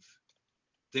believe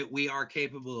that we are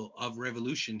capable of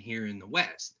revolution here in the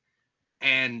West.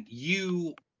 And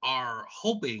you are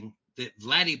hoping that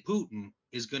Vladimir Putin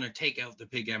is going to take out the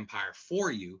pig empire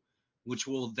for you, which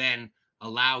will then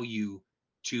allow you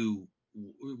to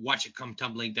watch it come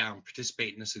tumbling down,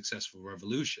 participate in a successful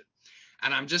revolution.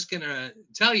 And I'm just going to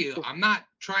tell you, I'm not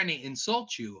trying to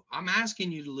insult you. I'm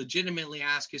asking you to legitimately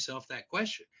ask yourself that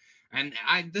question. And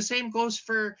the same goes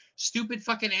for stupid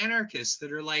fucking anarchists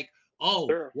that are like,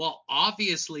 oh, well,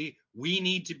 obviously we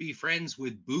need to be friends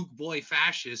with boog boy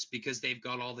fascists because they've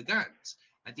got all the guns.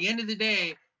 At the end of the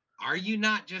day, are you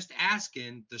not just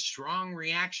asking the strong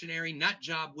reactionary nut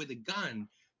job with a gun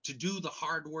to do the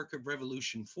hard work of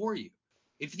revolution for you?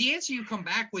 If the answer you come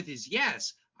back with is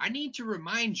yes, I need to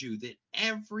remind you that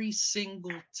every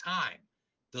single time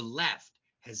the left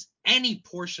has, any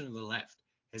portion of the left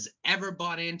has ever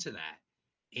bought into that,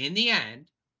 in the end,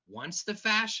 once the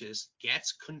fascist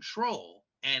gets control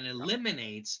and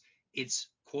eliminates its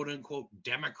quote unquote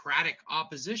democratic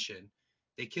opposition,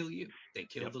 they kill you. They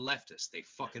kill the leftists. They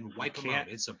fucking wipe them out.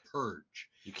 It's a purge.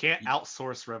 You can't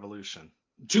outsource revolution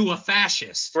To a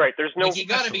fascist. Right. There's no. Like, you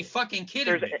got to be fucking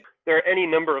kidding me. There are any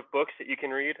number of books that you can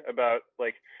read about,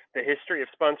 like, the history of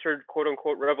sponsored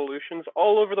quote-unquote revolutions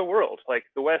all over the world. Like,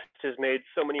 the West has made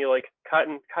so many, like,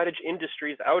 cottage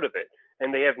industries out of it,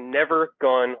 and they have never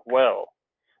gone well.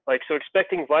 Like, so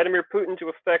expecting Vladimir Putin to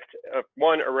effect,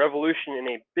 a revolution in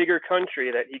a bigger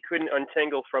country that he couldn't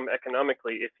untangle from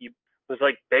economically if he was,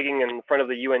 like, begging in front of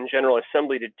the UN General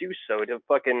Assembly to do so, to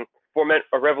fucking foment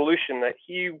a revolution that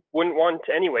he wouldn't want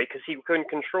anyway because he couldn't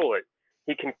control it.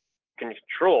 He can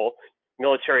control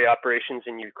military operations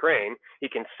in Ukraine. He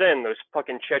can send those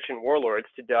fucking Chechen warlords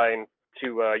to die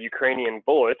into Ukrainian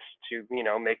bullets to,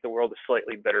 make the world a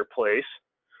slightly better place.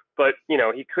 But,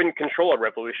 he couldn't control a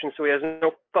revolution, so he has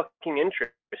no fucking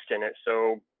interest in it.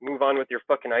 So move on with your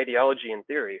fucking ideology and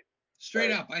theory.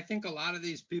 Straight up, I think a lot of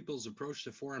these people's approach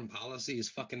to foreign policy is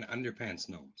fucking underpants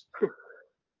gnomes.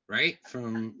 Right?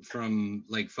 From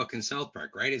like fucking South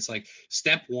Park, right? It's like,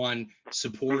 step one,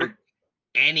 support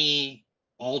any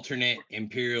alternate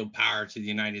imperial power to the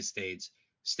United States.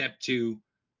 Step two,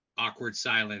 awkward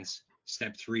silence.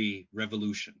 Step three,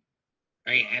 revolution.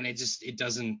 Right? And it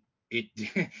doesn't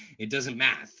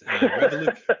math.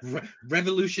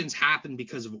 Revolutions happen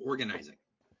because of organizing.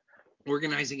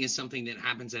 Organizing is something that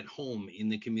happens at home in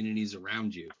the communities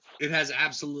around you. It has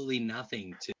absolutely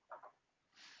nothing to.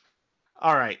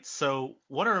 All right, so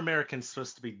what are Americans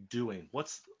supposed to be doing?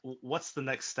 What's the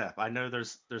next step? I know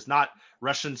there's not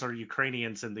Russians or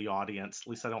Ukrainians in the audience. At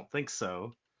least I don't think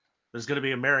so. There's going to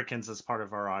be Americans as part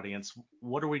of our audience.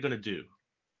 What are we going to do?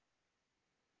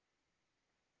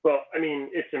 Well, I mean,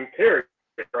 it's imperative,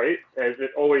 right? As it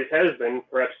always has been,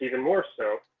 perhaps even more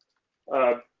so.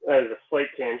 As a slight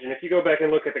tangent, if you go back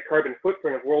and look at the carbon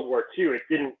footprint of World War II, it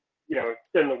didn't,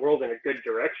 send the world in a good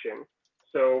direction.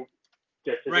 So,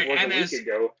 just as it was a week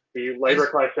ago, the labor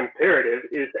class imperative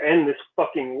is to end this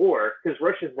fucking war, because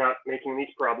Russia's not making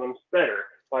these problems better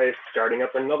by starting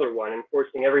up another one and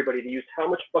forcing everybody to use how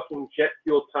much fucking jet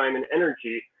fuel time and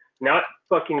energy not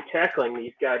fucking tackling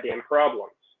these goddamn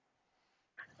problems.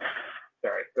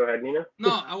 Sorry, go ahead, Nina.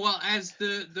 No, well, as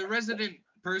the resident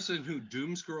person who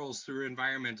doom scrolls through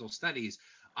environmental studies,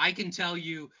 I can tell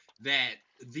you that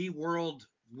the world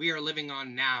we are living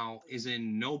on now is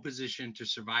in no position to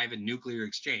survive a nuclear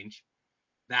exchange.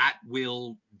 That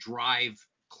will drive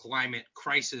climate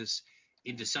crisis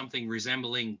into something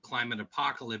resembling climate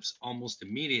apocalypse almost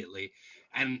immediately.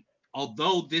 And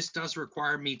although this does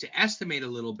require me to estimate a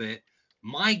little bit,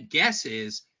 my guess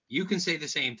is you can say the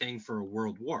same thing for a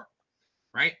world war,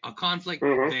 right? A conflict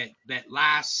that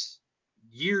lasts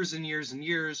years and years and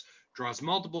years, draws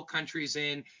multiple countries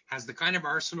in, has the kind of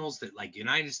arsenals that, like,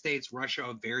 United States,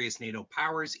 Russia, various NATO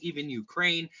powers, even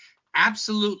Ukraine.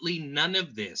 Absolutely none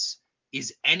of this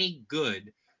is any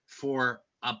good for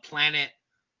a planet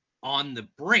on the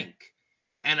brink.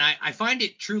 And I find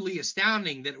it truly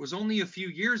astounding that it was only a few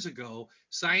years ago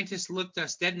scientists looked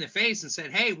us dead in the face and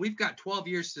said, hey, we've got 12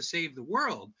 years to save the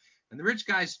world. And the rich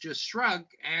guys just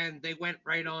shrugged and they went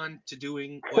right on to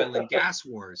doing oil and gas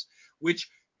wars, which,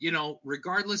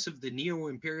 regardless of the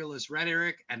neo-imperialist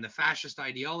rhetoric and the fascist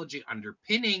ideology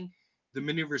underpinning the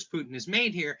maneuvers Putin has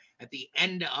made here, at the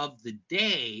end of the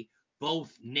day,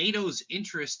 both NATO's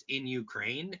interest in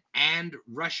Ukraine and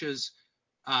Russia's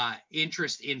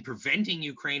interest in preventing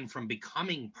Ukraine from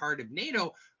becoming part of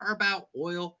NATO are about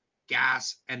oil,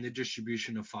 gas, and the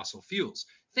distribution of fossil fuels.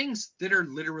 Things that are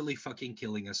literally fucking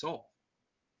killing us all.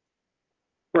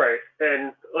 Right.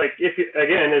 And, like, if you,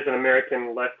 again, as an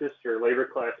American leftist or labor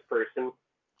class person,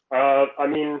 I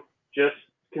mean,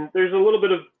 there's a little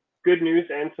bit of good news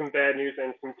and some bad news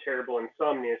and some terrible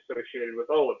insomnia associated with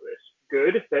all of this.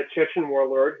 Good, that Chechen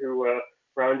warlord who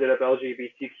rounded up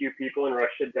LGBTQ people in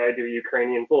Russia died to a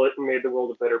Ukrainian bullet and made the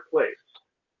world a better place.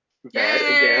 Bad,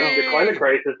 again, the climate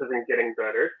crisis isn't getting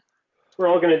better. We're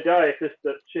all going to die if this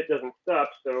shit doesn't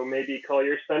stop, so maybe call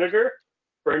your senator,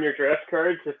 burn your draft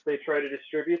cards if they try to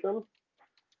distribute them.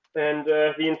 And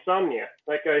the insomnia,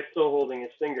 that guy's still holding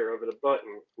his finger over the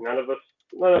button. None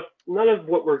of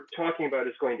what we're talking about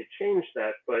is going to change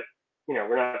that, but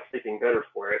we're not sleeping better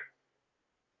for it.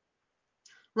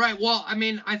 Right. Well, I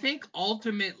mean, I think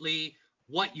ultimately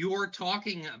what you're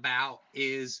talking about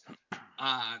is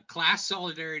class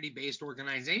solidarity-based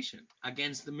organization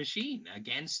against the machine,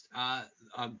 against a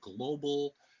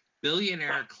global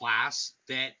billionaire class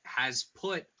that has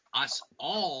put us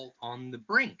all on the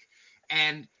brink.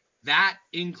 And that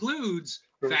includes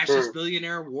fascist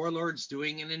billionaire warlords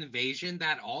doing an invasion.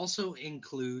 That also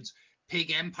includes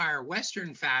pig empire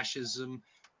Western fascism,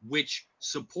 which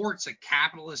supports a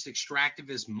capitalist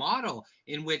extractivist model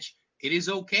in which it is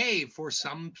okay for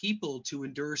some people to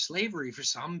endure slavery, for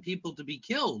some people to be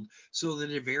killed, so that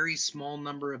a very small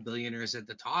number of billionaires at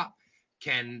the top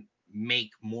can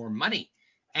make more money.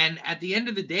 And at the end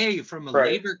of the day, from a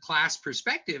labor class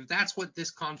perspective, that's what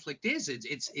this conflict is.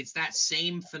 It's that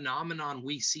same phenomenon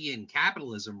we see in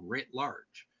capitalism writ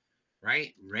large,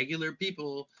 right? Regular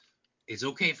people, it's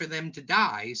okay for them to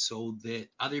die so that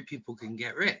other people can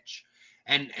get rich.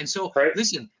 And so,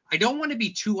 listen, I don't want to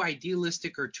be too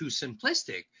idealistic or too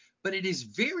simplistic, but it is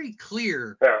very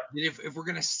clear that if we're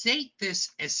going to state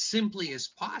this as simply as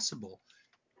possible,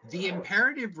 the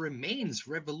imperative remains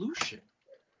revolution,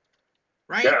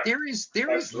 right? Yeah, There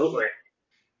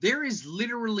is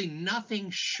literally nothing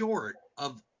short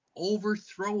of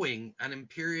overthrowing an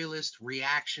imperialist,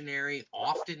 reactionary,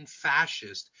 often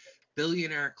fascist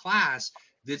billionaire class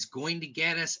that's going to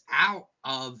get us out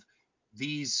of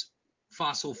these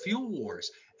fossil fuel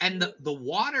wars. And the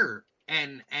water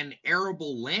and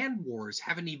arable land wars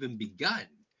haven't even begun.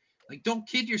 Like, don't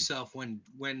kid yourself when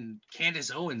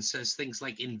Candace Owens says things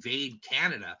like invade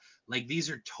Canada. Like, these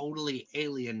are totally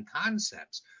alien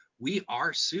concepts. We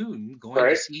are soon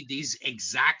going to see these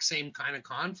exact same kind of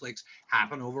conflicts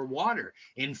happen over water.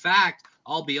 In fact,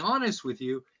 I'll be honest with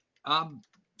you,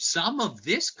 some of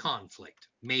this conflict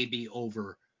may be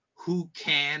over who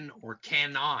can or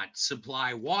cannot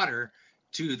supply water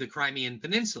to the Crimean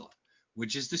Peninsula,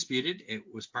 which is disputed. It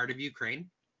was part of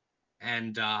Ukraine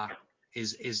and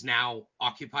is now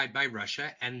occupied by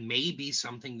Russia and may be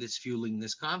something that's fueling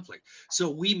this conflict. So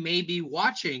we may be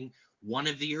watching one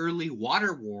of the early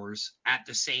water wars at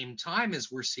the same time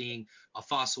as we're seeing a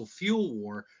fossil fuel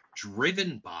war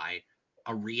driven by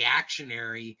a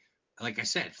reactionary, like I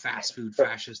said, fast food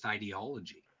fascist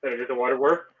ideology. Is it the water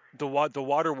war? The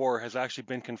water war has actually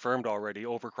been confirmed already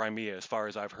over Crimea, as far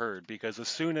as I've heard, because as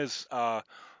soon as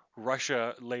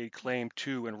Russia laid claim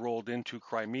to and rolled into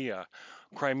Crimea,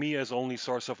 Crimea's only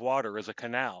source of water is a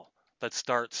canal that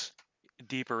starts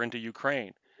deeper into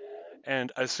Ukraine.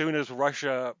 And as soon as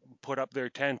Russia put up their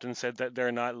tent and said that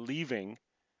they're not leaving,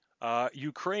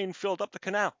 Ukraine filled up the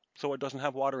canal, so it doesn't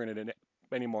have water in it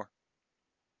anymore.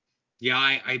 Yeah,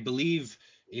 I believe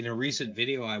in a recent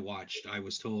video I watched, I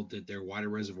was told that their water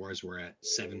reservoirs were at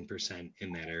 7%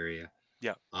 in that area.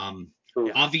 Yeah.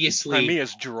 Yeah. Obviously,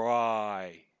 Crimea's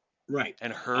dry. Right.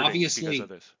 And hurting because of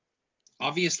this.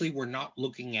 Obviously, we're not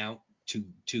looking out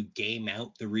to game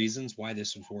out the reasons why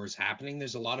this war is happening.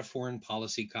 There's a lot of foreign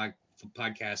policy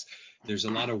podcasts. There's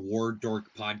a lot of war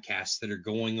dork podcasts that are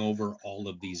going over all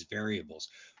of these variables.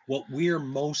 What we're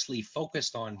mostly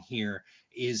focused on here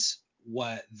is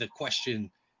what the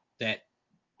question that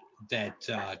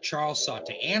Charles sought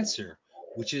to answer,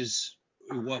 which is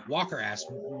what Walker asked: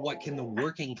 what can the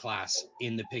working class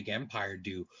in the pig empire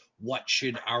do? What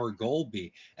should our goal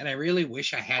be? And I really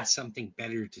wish I had something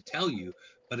better to tell you,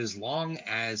 but as long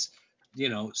as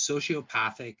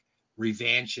sociopathic,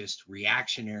 revanchist,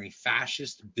 reactionary,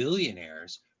 fascist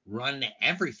billionaires run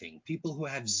everything, people who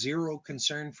have zero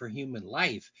concern for human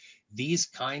life, these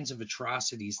kinds of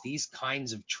atrocities, these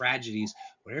kinds of tragedies,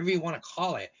 whatever you want to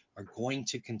call it, are going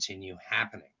to continue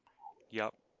happening.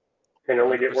 Yep. And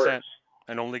only get worse.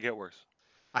 And only get worse.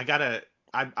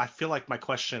 I feel like my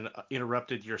question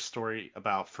interrupted your story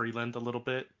about Freeland a little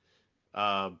bit.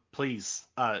 Please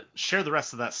share the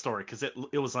rest of that story because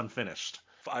it was unfinished.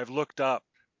 I've looked up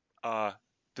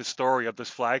the story of this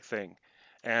flag thing,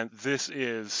 and this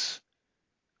is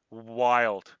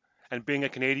wild. And being a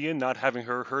Canadian, not having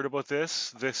heard about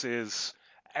this is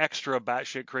extra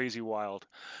batshit crazy wild,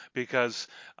 because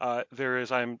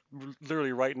I'm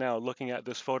literally right now looking at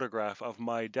this photograph of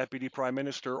my deputy prime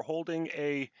minister holding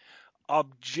a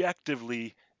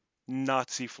objectively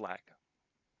Nazi flag,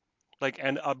 like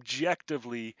an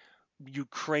objectively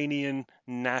Ukrainian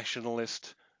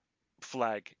nationalist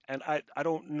flag. And I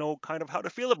don't know kind of how to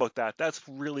feel about that. That's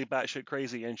really batshit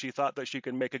crazy. And she thought that she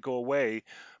could make it go away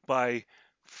by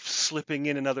slipping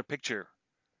in another picture.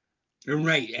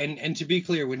 Right, and to be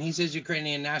clear, when he says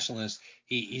Ukrainian nationalist,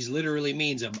 he's literally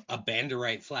means a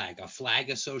Banderite flag, a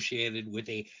flag associated with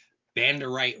a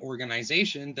Banderite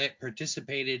organization that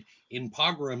participated in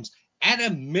pogroms at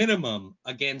a minimum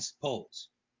against Poles.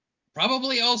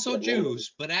 Probably also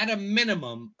Jews, but at a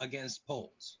minimum against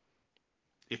Poles.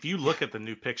 If you look at the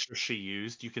new picture she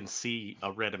used, you can see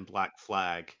a red and black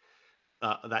flag,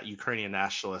 that Ukrainian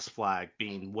nationalist flag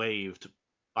being waved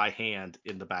by hand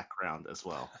in the background as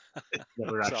well. It's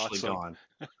never actually awesome. gone.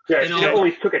 Yeah, she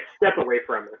only took a step away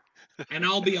from it. And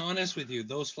I'll be honest with you,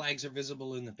 those flags are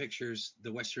visible in the pictures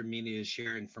the Western media is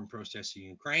sharing from protests in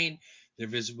Ukraine. They're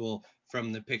visible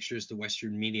from the pictures the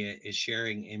Western media is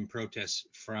sharing in protests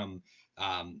from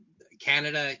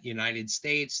Canada, United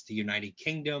States, the United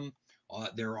Kingdom.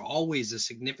 There are always a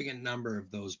significant number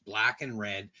of those black and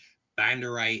red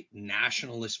Banderite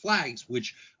nationalist flags,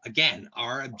 which, again,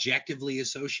 are objectively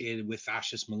associated with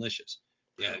fascist militias.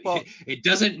 Yeah, well, it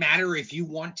doesn't matter if you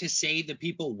want to say the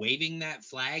people waving that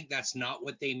flag, that's not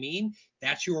what they mean.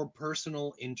 That's your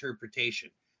personal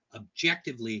interpretation.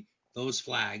 Objectively, those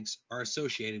flags are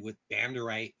associated with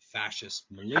Banderite fascist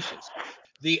militias.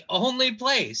 The only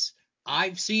place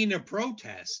I've seen a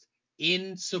protest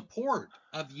in support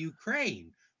of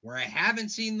Ukraine where I haven't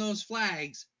seen those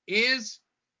flags is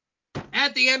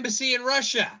at the embassy in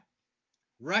Russia.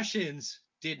 Russians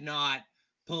did not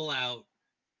pull out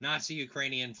Nazi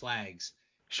Ukrainian flags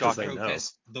to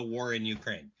protest the war in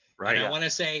Ukraine. Right. And I want to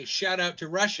say shout out to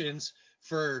Russians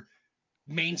for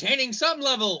maintaining some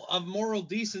level of moral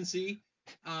decency,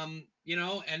 and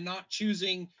not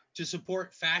choosing to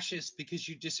support fascists because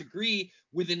you disagree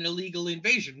with an illegal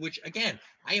invasion, which, again,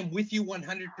 I am with you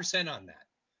 100% on that.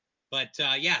 But,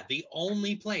 the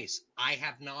only place I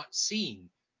have not seen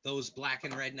those black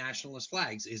and red nationalist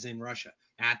flags is in Russia,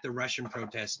 at the Russian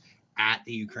protests at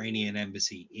the Ukrainian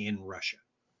embassy in Russia.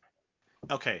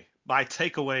 Okay, my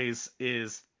takeaways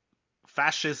is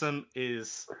fascism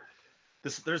is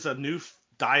this. There's a new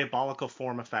diabolical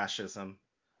form of fascism.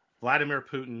 Vladimir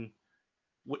Putin,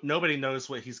 nobody knows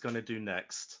what he's going to do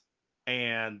next.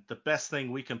 And the best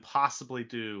thing we can possibly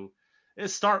do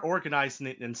is start organizing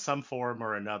it in some form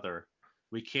or another.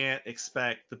 We can't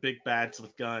expect the big bads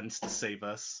with guns to save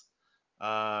us.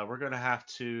 We're going to have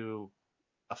to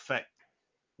affect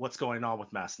what's going on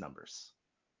with mass numbers.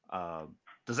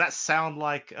 Does that sound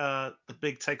like the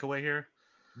big takeaway here?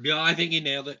 Yeah, I think you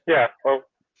nailed it. Yeah, well,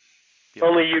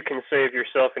 only you can save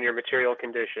yourself and your material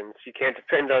conditions. You can't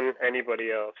depend on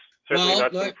anybody else. Certainly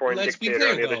not some foreign dictator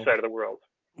on the other side of the world.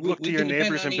 Look to your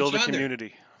neighbors and build a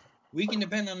community. We can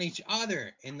depend on each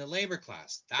other in the labor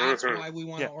class. That's why we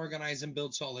want to organize and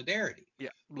build solidarity. Yeah,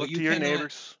 look to your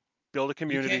neighbors, build a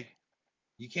community.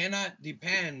 You cannot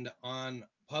depend on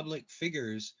public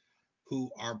figures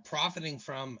who are profiting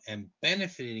from and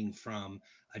benefiting from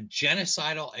a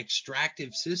genocidal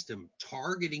extractive system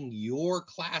targeting your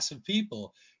class of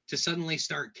people to suddenly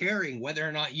start caring whether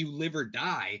or not you live or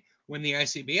die when the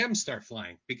ICBMs start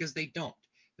flying, because they don't.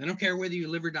 They don't care whether you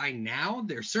live or die now.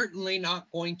 They're certainly not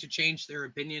going to change their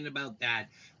opinion about that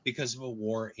because of a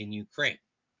war in Ukraine.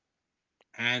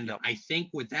 And I think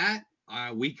with that,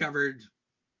 we covered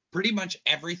pretty much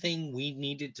everything we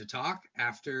needed to talk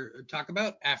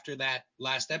about after that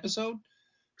last episode.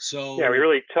 So yeah, we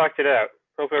really talked it out.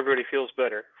 Hope everybody feels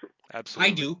better.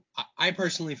 Absolutely. I do. I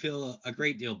personally feel a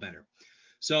great deal better.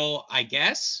 So I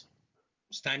guess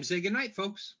it's time to say goodnight,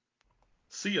 folks.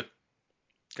 See ya.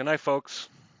 Good night, folks.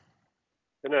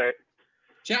 Good night.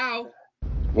 Ciao.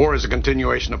 War is a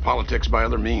continuation of politics by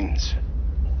other means.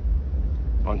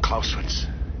 Von Clausewitz.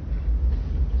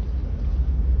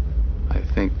 I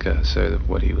think, sir, that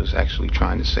what he was actually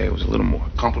trying to say was a little more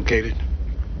complicated.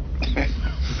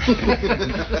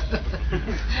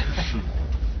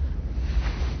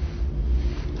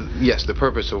 Yes, the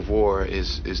purpose of war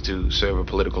is to serve a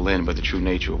political end, but the true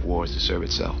nature of war is to serve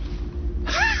itself.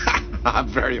 I'm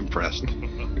very impressed.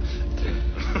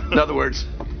 In other words,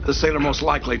 the sailor most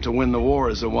likely to win the war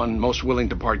is the one most willing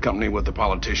to part company with the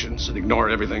politicians and ignore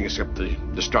everything except the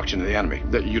destruction of the enemy.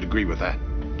 You'd agree with that?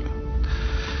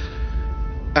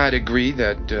 I'd agree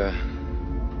that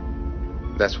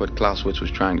that's what Clausewitz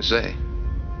was trying to say.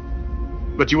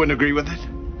 But you wouldn't agree with it?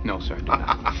 No, sir.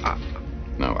 I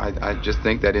do not. No, I just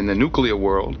think that in the nuclear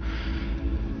world,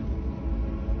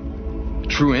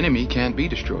 true enemy can't be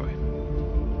destroyed.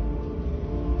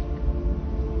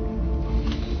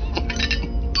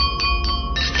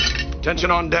 Attention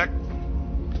on deck.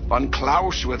 Von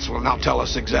Clausewitz will now tell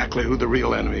us exactly who the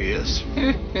real enemy is.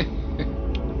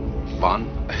 Fun?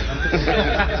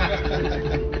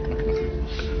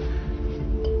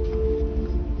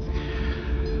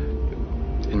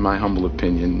 In my humble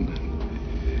opinion,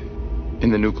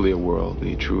 in the nuclear world,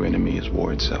 the true enemy is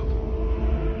war itself.